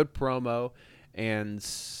was a good promo, and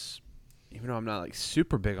even though I'm not like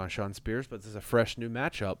super big on Sean Spears, but this is a fresh new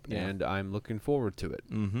matchup, and I'm looking forward to it.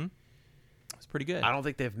 It's pretty good. I don't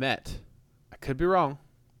think they've met. I could be wrong.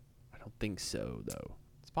 I don't think so, though.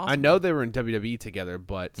 It's possible. I know they were in WWE together,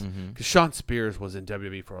 but because Sean Spears was in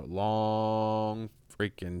WWE for a long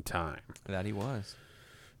freaking time. That he was.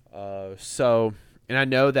 And I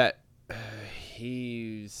know that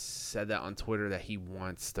he said that on Twitter that he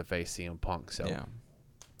wants to face CM Punk, so Yeah.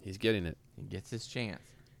 he's getting it. He gets his chance.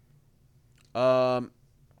 So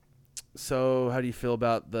how do you feel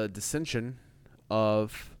about the dissension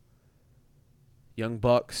of Young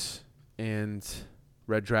Bucks and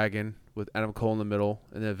Red Dragon with Adam Cole in the middle,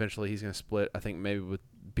 and then eventually he's going to split, I think maybe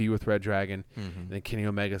with Red Dragon, and then Kenny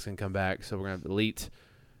Omega's going to come back, so we're going to have Elite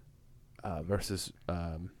versus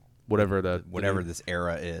whatever this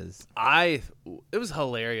era is. It was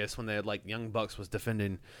hilarious when they had like Young Bucks was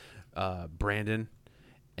defending Brandon,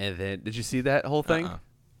 and then did you see that whole thing?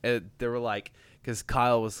 And they were like, because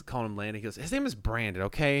Kyle was calling him Landon, he goes, his name is Brandon,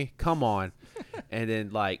 okay, come on. And then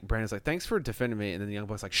like Brandon's like, thanks for defending me, and then the Young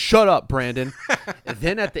Bucks like, shut up, Brandon. And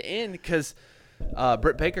then at the end, because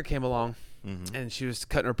Britt Baker came along. And she was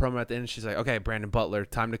cutting her promo at the end. And she's like, "Okay, Brandon Butler,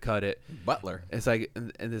 time to cut it." Butler. It's like,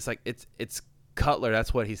 and it's like, it's Cutler.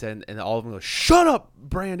 That's what he said. And all of them go, "Shut up,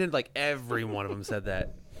 Brandon!" Like every one of them said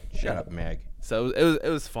that. Shut up, Meg. So it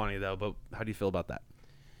was funny though. But how do you feel about that?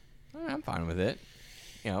 I'm fine with it.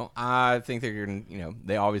 I think they're gonna,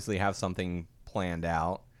 they obviously have something planned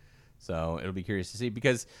out, so it'll be curious to see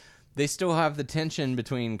because they still have the tension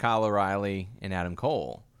between Kyle O'Reilly and Adam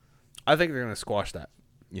Cole. I think they're gonna squash that.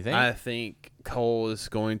 You think? I think Cole is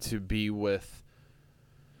going to be with.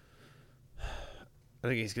 I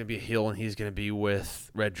think he's going to be a heel, and he's going to be with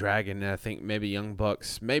Red Dragon. And I think maybe Young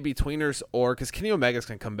Bucks, maybe Tweeners, or because Kenny Omega's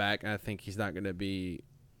going to come back, and I think he's not going to be.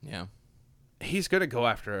 Yeah. He's going to go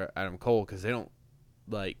after Adam Cole because they don't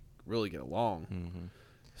really get along. Mm-hmm.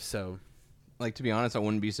 So, to be honest, I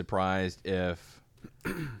wouldn't be surprised if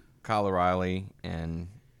Kyle O'Reilly and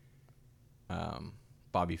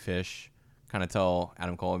Bobby Fish kind of tell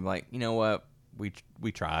Adam Cole, like, you know what, we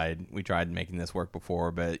tried making this work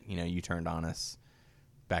before, but you turned on us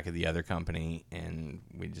back at the other company, and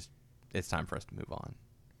it's time for us to move on.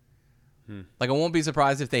 I won't be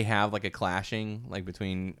surprised if they have a clashing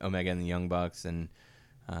between Omega and the Young Bucks and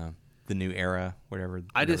the New Era, whatever.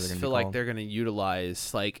 I just feel like they're going to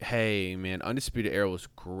utilize hey man, Undisputed Era was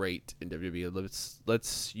great in WWE.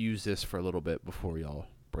 Let's use this for a little bit before y'all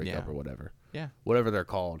break up or whatever. Yeah, whatever they're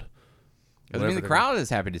called. The crowd is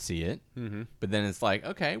happy to see it, mm-hmm. but then it's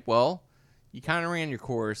okay, well, you kind of ran your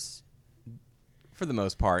course for the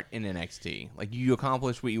most part in NXT. You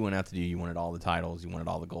accomplished what you went out to do. You wanted all the titles. You wanted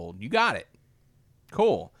all the gold. You got it.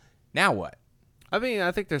 Cool. Now what? I mean,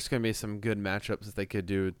 I think there's going to be some good matchups that they could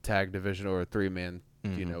do, tag division or a 3-man.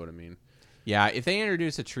 Mm-hmm. You know what I mean? Yeah, if they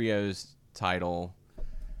introduce a trios title,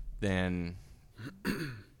 then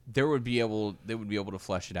they would be able to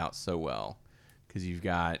flesh it out so well, because you've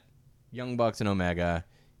got Young Bucks and Omega,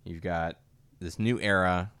 you've got this new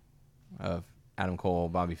era of Adam Cole,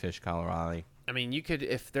 Bobby Fish, Kyle O'Reilly. I mean, you could,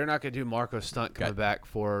 if they're not going to do Marco Stunt coming back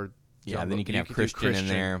for. Yeah, then you can have Christian in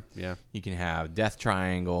there. Yeah. You can have Death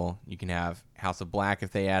Triangle. You can have House of Black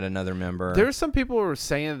if they add another member. There's some people who are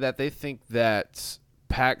saying that they think that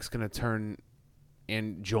Pac's going to turn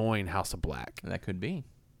and join House of Black. That could be.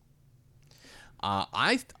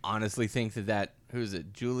 I honestly think that who's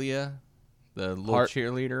it, Julia, the little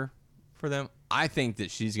cheerleader for them, I think that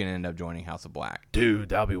she's going to end up joining House of Black. Dude,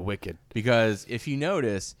 that'll be wicked. Because if you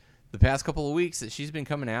notice, the past couple of weeks that she's been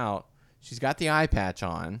coming out, she's got the eye patch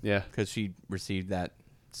on. Yeah. Because she received that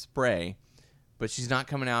spray. But she's not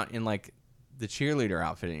coming out in, the cheerleader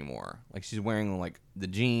outfit anymore. she's wearing, the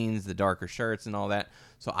jeans, the darker shirts, and all that.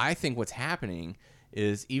 So I think what's happening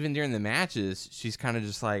is even during the matches, she's kind of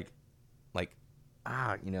just my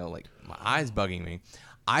eye's bugging me.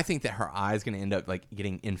 I think that her eye's going to end up,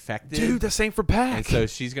 getting infected. Dude, the same for Pac. And so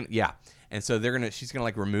she's going to, yeah. And so she's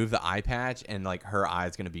going to, remove the eye patch, and, her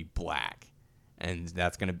eye's going to be black. And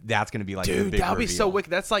that's gonna be dude, the big that'll be reveal. so wicked.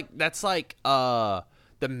 That's like the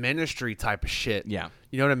Ministry type of shit. Yeah,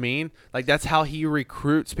 you know what I mean. That's how he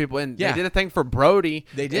recruits people. And yeah. they did a thing for Brody.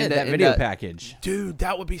 They did that video package. Dude,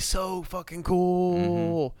 that would be so fucking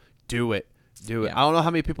cool. Mm-hmm. Do it. Yeah. I don't know how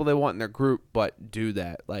many people they want in their group, but do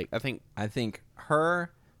that. I think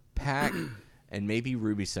her, Pac, and maybe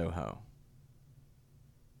Ruby Soho.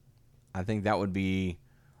 I think that would be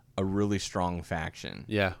a really strong faction.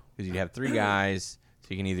 Yeah. Because you'd have 3 guys, so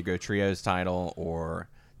you can either go trios title or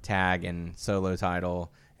tag and solo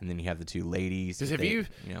title, and then you have the 2 ladies. Because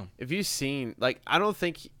if you've seen, I don't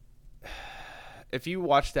think, if you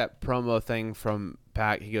watch that promo thing from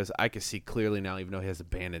Pac, he goes, I can see clearly now, even though he has a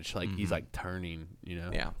bandage, mm-hmm. he's turning,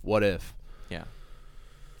 Yeah. What if? Yeah.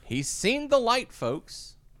 He's seen the light,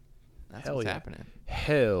 folks. That's what's happening.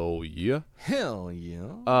 Hell yeah. Hell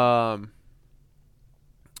yeah.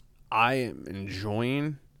 I am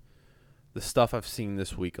enjoying the stuff I've seen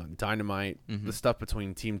this week on Dynamite, mm-hmm. the stuff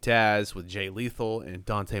between Team Taz with Jay Lethal and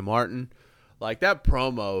Dante Martin. That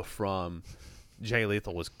promo from Jay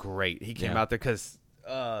Lethal was great. He came out there because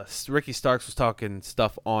Ricky Starks was talking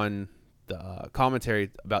stuff on the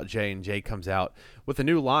commentary about Jay, and Jay comes out with a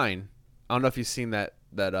new line. I don't know if you've seen that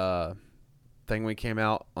thing when he came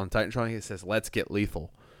out on Titantron. He says, "Let's get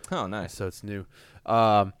lethal." Oh, nice. So it's new.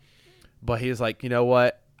 But he was like, you know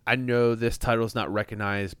what? I know this title is not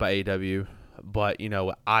recognized by AEW, but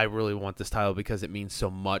I really want this title because it means so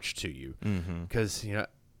much to you. Because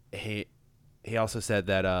he also said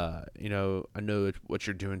that I know what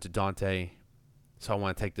you're doing to Dante, so I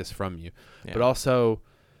want to take this from you. Yeah. But also,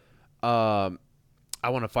 I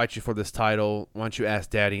want to fight you for this title. Why don't you ask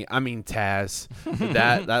Daddy? I mean Taz.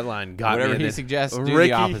 that line got whatever me. Whatever he suggests, do Ricky,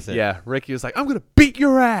 the opposite. Yeah, Ricky was like, I'm gonna beat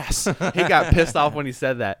your ass. He got pissed off when he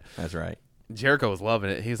said that. That's right. Jericho was loving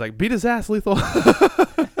it. He's like, beat his ass, Lethal.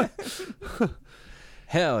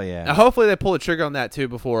 Hell yeah. Now, hopefully they pull the trigger on that too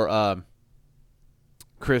before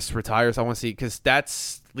Chris retires. I want to see, because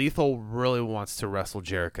Lethal really wants to wrestle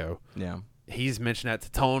Jericho. Yeah. He's mentioned that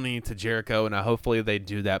to Tony, to Jericho, and hopefully they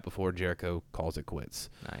do that before Jericho calls it quits.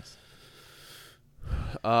 Nice.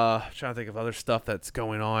 Trying to think of other stuff that's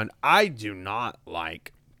going on. I do not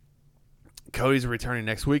like Cody's returning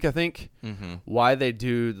next week, I think. Mm-hmm. Why they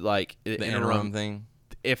do like The interim thing.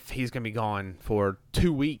 if he's going to be gone for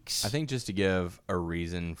 2 weeks. I think just to give a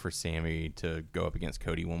reason for Sammy to go up against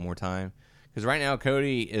Cody one more time. Because right now,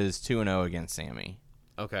 Cody is 2-0 against Sammy.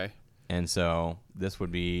 Okay. And so it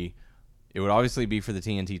would obviously be for the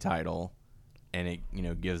TNT title. And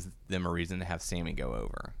it, gives them a reason to have Sammy go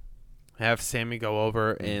over. Have Sammy go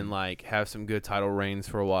over and, have some good title reigns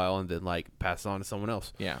for a while and then, pass it on to someone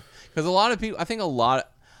else. Yeah. Because a lot of people, I think a lot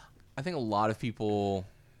of people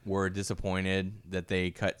were disappointed that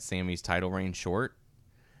they cut Sammy's title reign short.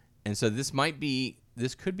 And so this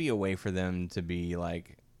could be a way for them to be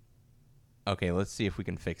like, okay, let's see if we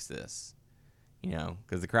can fix this.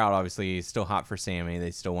 Because the crowd obviously is still hot for Sammy.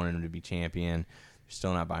 They still want him to be champion. They're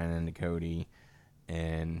still not buying into Cody.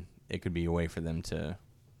 And it could be a way for them to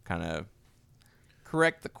kind of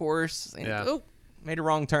correct the course. And, oh, made a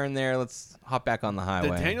wrong turn there. Let's hop back on the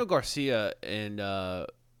highway. The Daniel Garcia and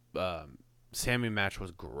Sammy match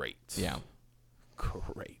was great. Yeah.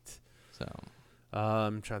 Great. So,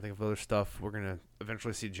 I'm trying to think of other stuff. We're going to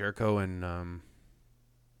eventually see Jericho and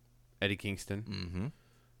Eddie Kingston. mm-hmm.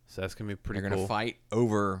 So that's going to be pretty They're cool. going to fight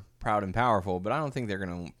over Proud and Powerful, but I don't think they're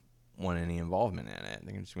going to want any involvement in it.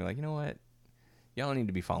 They're just going to be like, you know what? Y'all need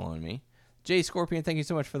to be following me. Jay Scorpion, thank you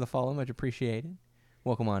so much for the follow. Much appreciated.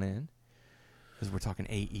 Welcome on in. Because we're talking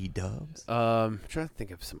AE dubs. I'm trying to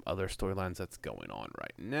think of some other storylines that's going on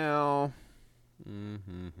right now.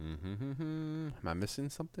 Am I missing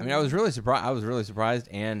something? I mean, I was really surprised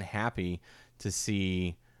and happy to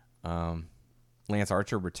see Lance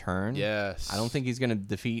Archer return. Yes. I don't think he's going to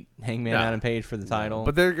defeat Hangman Adam Page for the title.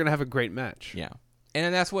 But they're going to have a great match. Yeah.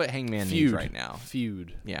 And that's what Hangman needs right now. Match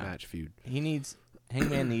feud.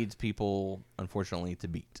 Hangman needs people, unfortunately, to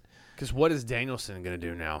beat. Because what is Danielson going to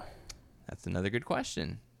do now? That's another good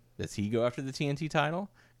question. Does he go after the TNT title?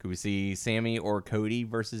 Could we see Sammy or Cody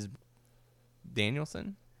versus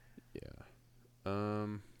Danielson? Yeah.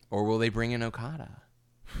 Or will they bring in Okada?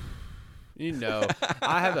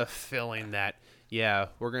 I have a feeling that,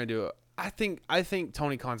 we're going to do it. I think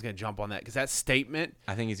Tony Khan's going to jump on that because that statement.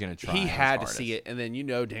 I think he's going to try. He had to see it, and then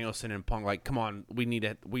Danielson and Punk come on, we need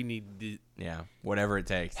it. We need whatever it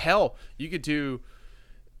takes. Hell, you could do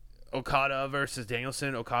Okada versus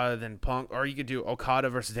Danielson, Okada then Punk, or you could do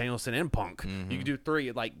Okada versus Danielson and Punk. Mm-hmm. You could do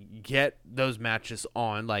 3. Get those matches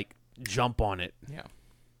on, jump on it. Yeah,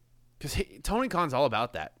 because Tony Khan's all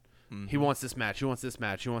about that. Mm-hmm. He wants this match. He wants this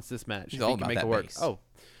match. He wants this match. He's all about make that it work. base. Oh,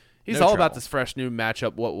 he's No all trouble. about this fresh new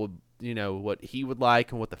matchup. What he would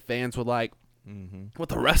like and what the fans would like, what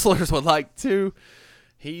the wrestlers would like too.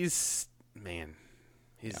 He's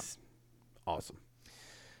awesome.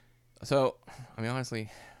 So, I mean, honestly,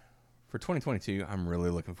 for 2022, I'm really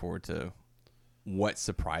looking forward to what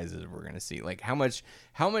surprises we're going to see. How much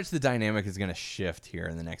the dynamic is going to shift here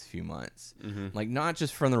in the next few months. Mm-hmm. Not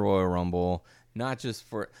just from the Royal Rumble, but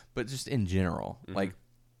just in general. Mm-hmm.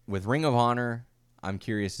 With Ring of Honor, I'm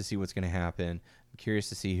curious to see what's going to happen. I'm curious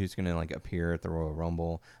to see who's going to appear at the Royal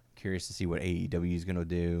Rumble. I'm curious to see what AEW is going to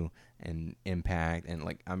do and Impact. And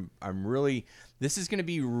I'm really, this is going to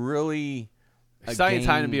be really exciting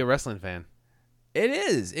time to be a wrestling fan. It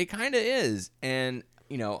is. It kind of is. And,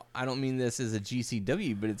 I don't mean this as a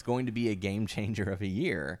GCW, but it's going to be a game changer of a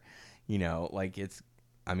year.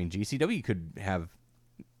 GCW could have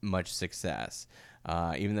much success.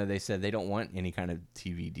 Even though they said they don't want any kind of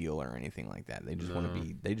TV deal or anything like that. They just want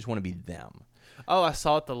to be them. Oh, I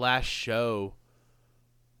saw at the last show.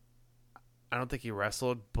 I don't think he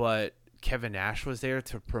wrestled, but Kevin Nash was there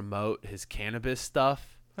to promote his cannabis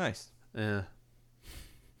stuff. Nice. Yeah.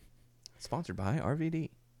 Sponsored by RVD.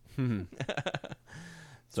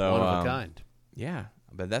 So one of a kind. Yeah,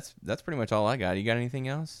 but that's pretty much all I got. You got anything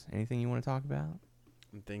else? Anything you want to talk about?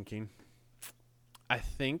 I'm thinking. I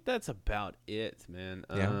think that's about it, man.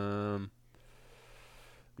 Yeah.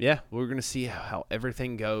 Yeah, we're gonna see how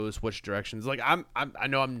everything goes, which directions. I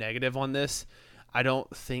know I'm negative on this. I don't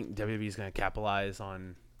think WWE is gonna capitalize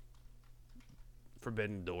on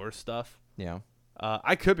Forbidden Door stuff. Yeah.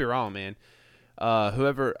 I could be wrong, man.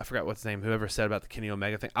 Whoever, I forgot what's his name. Whoever said about the Kenny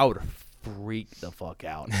Omega thing, I would have freaked the fuck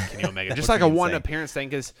out. Kenny Omega, just like a one appearance thing,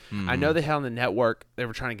 because I know they had on the network. They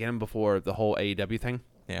were trying to get him before the whole AEW thing.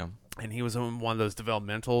 Yeah. And he was on one of those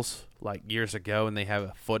developmentals years ago, and they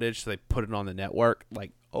have footage, so they put it on the network.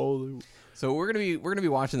 So we're gonna be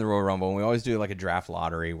watching the Royal Rumble, and we always do a draft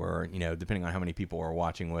lottery where depending on how many people are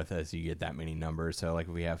watching with us, you get that many numbers. So if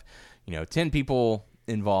we have 10 people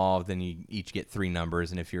involved, then you each get 3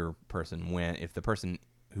 numbers, and if the person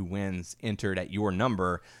who wins entered at your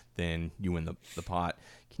number, then you win the pot.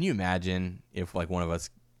 Can you imagine if one of us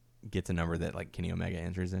gets a number that Kenny Omega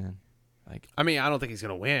enters in? Like, I mean, I don't think he's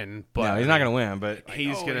gonna win, but no, he's not gonna win. But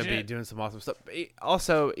he's gonna be doing some awesome stuff.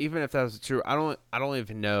 Also, even if that's true, I don't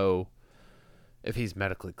even know if he's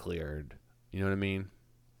medically cleared. You know what I mean?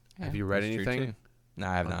 Yeah, have you read that's true, anything? too. No,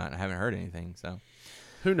 I have not. I haven't heard anything. So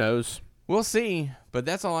Who knows? we'll see. But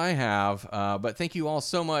that's all I have. But thank you all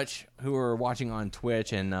so much who are watching on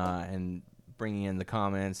Twitch and bringing in the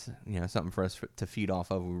comments. You know, something for us to feed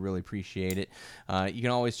off of. We really appreciate it. You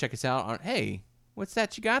can always check us out on. Hey, what's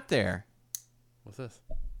that you got there? What's this?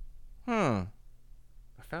 I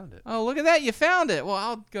found it. Oh, look at that. You found it. Well,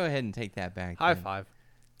 I'll go ahead and take that back. High then. five.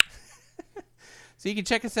 So you can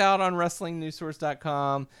check us out on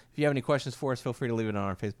WrestlingNewsSource.com. If you have any questions for us, feel free to leave it on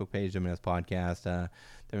our Facebook page, WNS Podcast,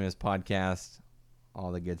 WNS Podcast,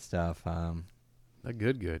 all the good stuff.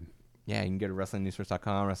 Good. Yeah, you can go to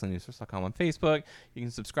WrestlingNewsSource.com, WrestlingNewsSource.com on Facebook. You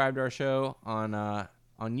can subscribe to our show on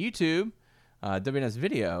YouTube, WNS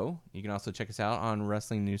Video. You can also check us out on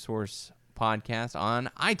Wrestling News Source Podcast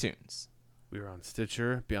on iTunes. We are on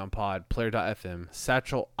Stitcher, Beyond Pod, Player.fm,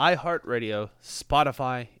 Satchel, iHeartRadio,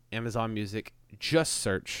 Spotify, Amazon Music. Just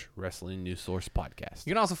search Wrestling News Source Podcast.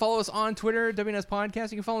 You can also follow us on Twitter, WNS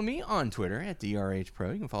Podcast. You can follow me on Twitter at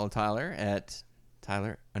DRHPro. You can follow Tyler at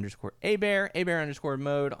Tyler_Abear,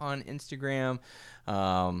 Abear_mode on Instagram.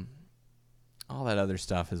 All that other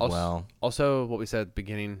stuff as well. Also, what we said at the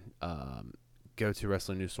beginning, go to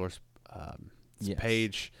Wrestling News Source Yes.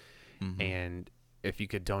 page, and if you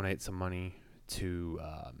could donate some money to,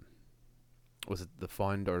 was it the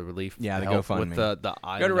fund or the relief? Yeah, to the help GoFundMe. with the Go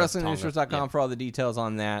island to of WrestlingNewsSource.com Tonga. for all the details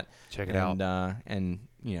on that. Check it out. And,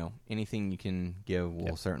 you know, anything you can give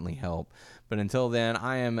will certainly help. But until then,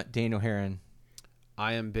 I am Daniel Herron.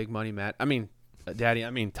 I am Big Money Matt. I mean,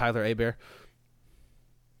 Tyler Abear.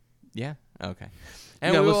 Yeah? Okay.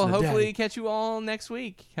 And gotta we will listen to hopefully Daddy. catch you all next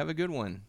week. Have a good one.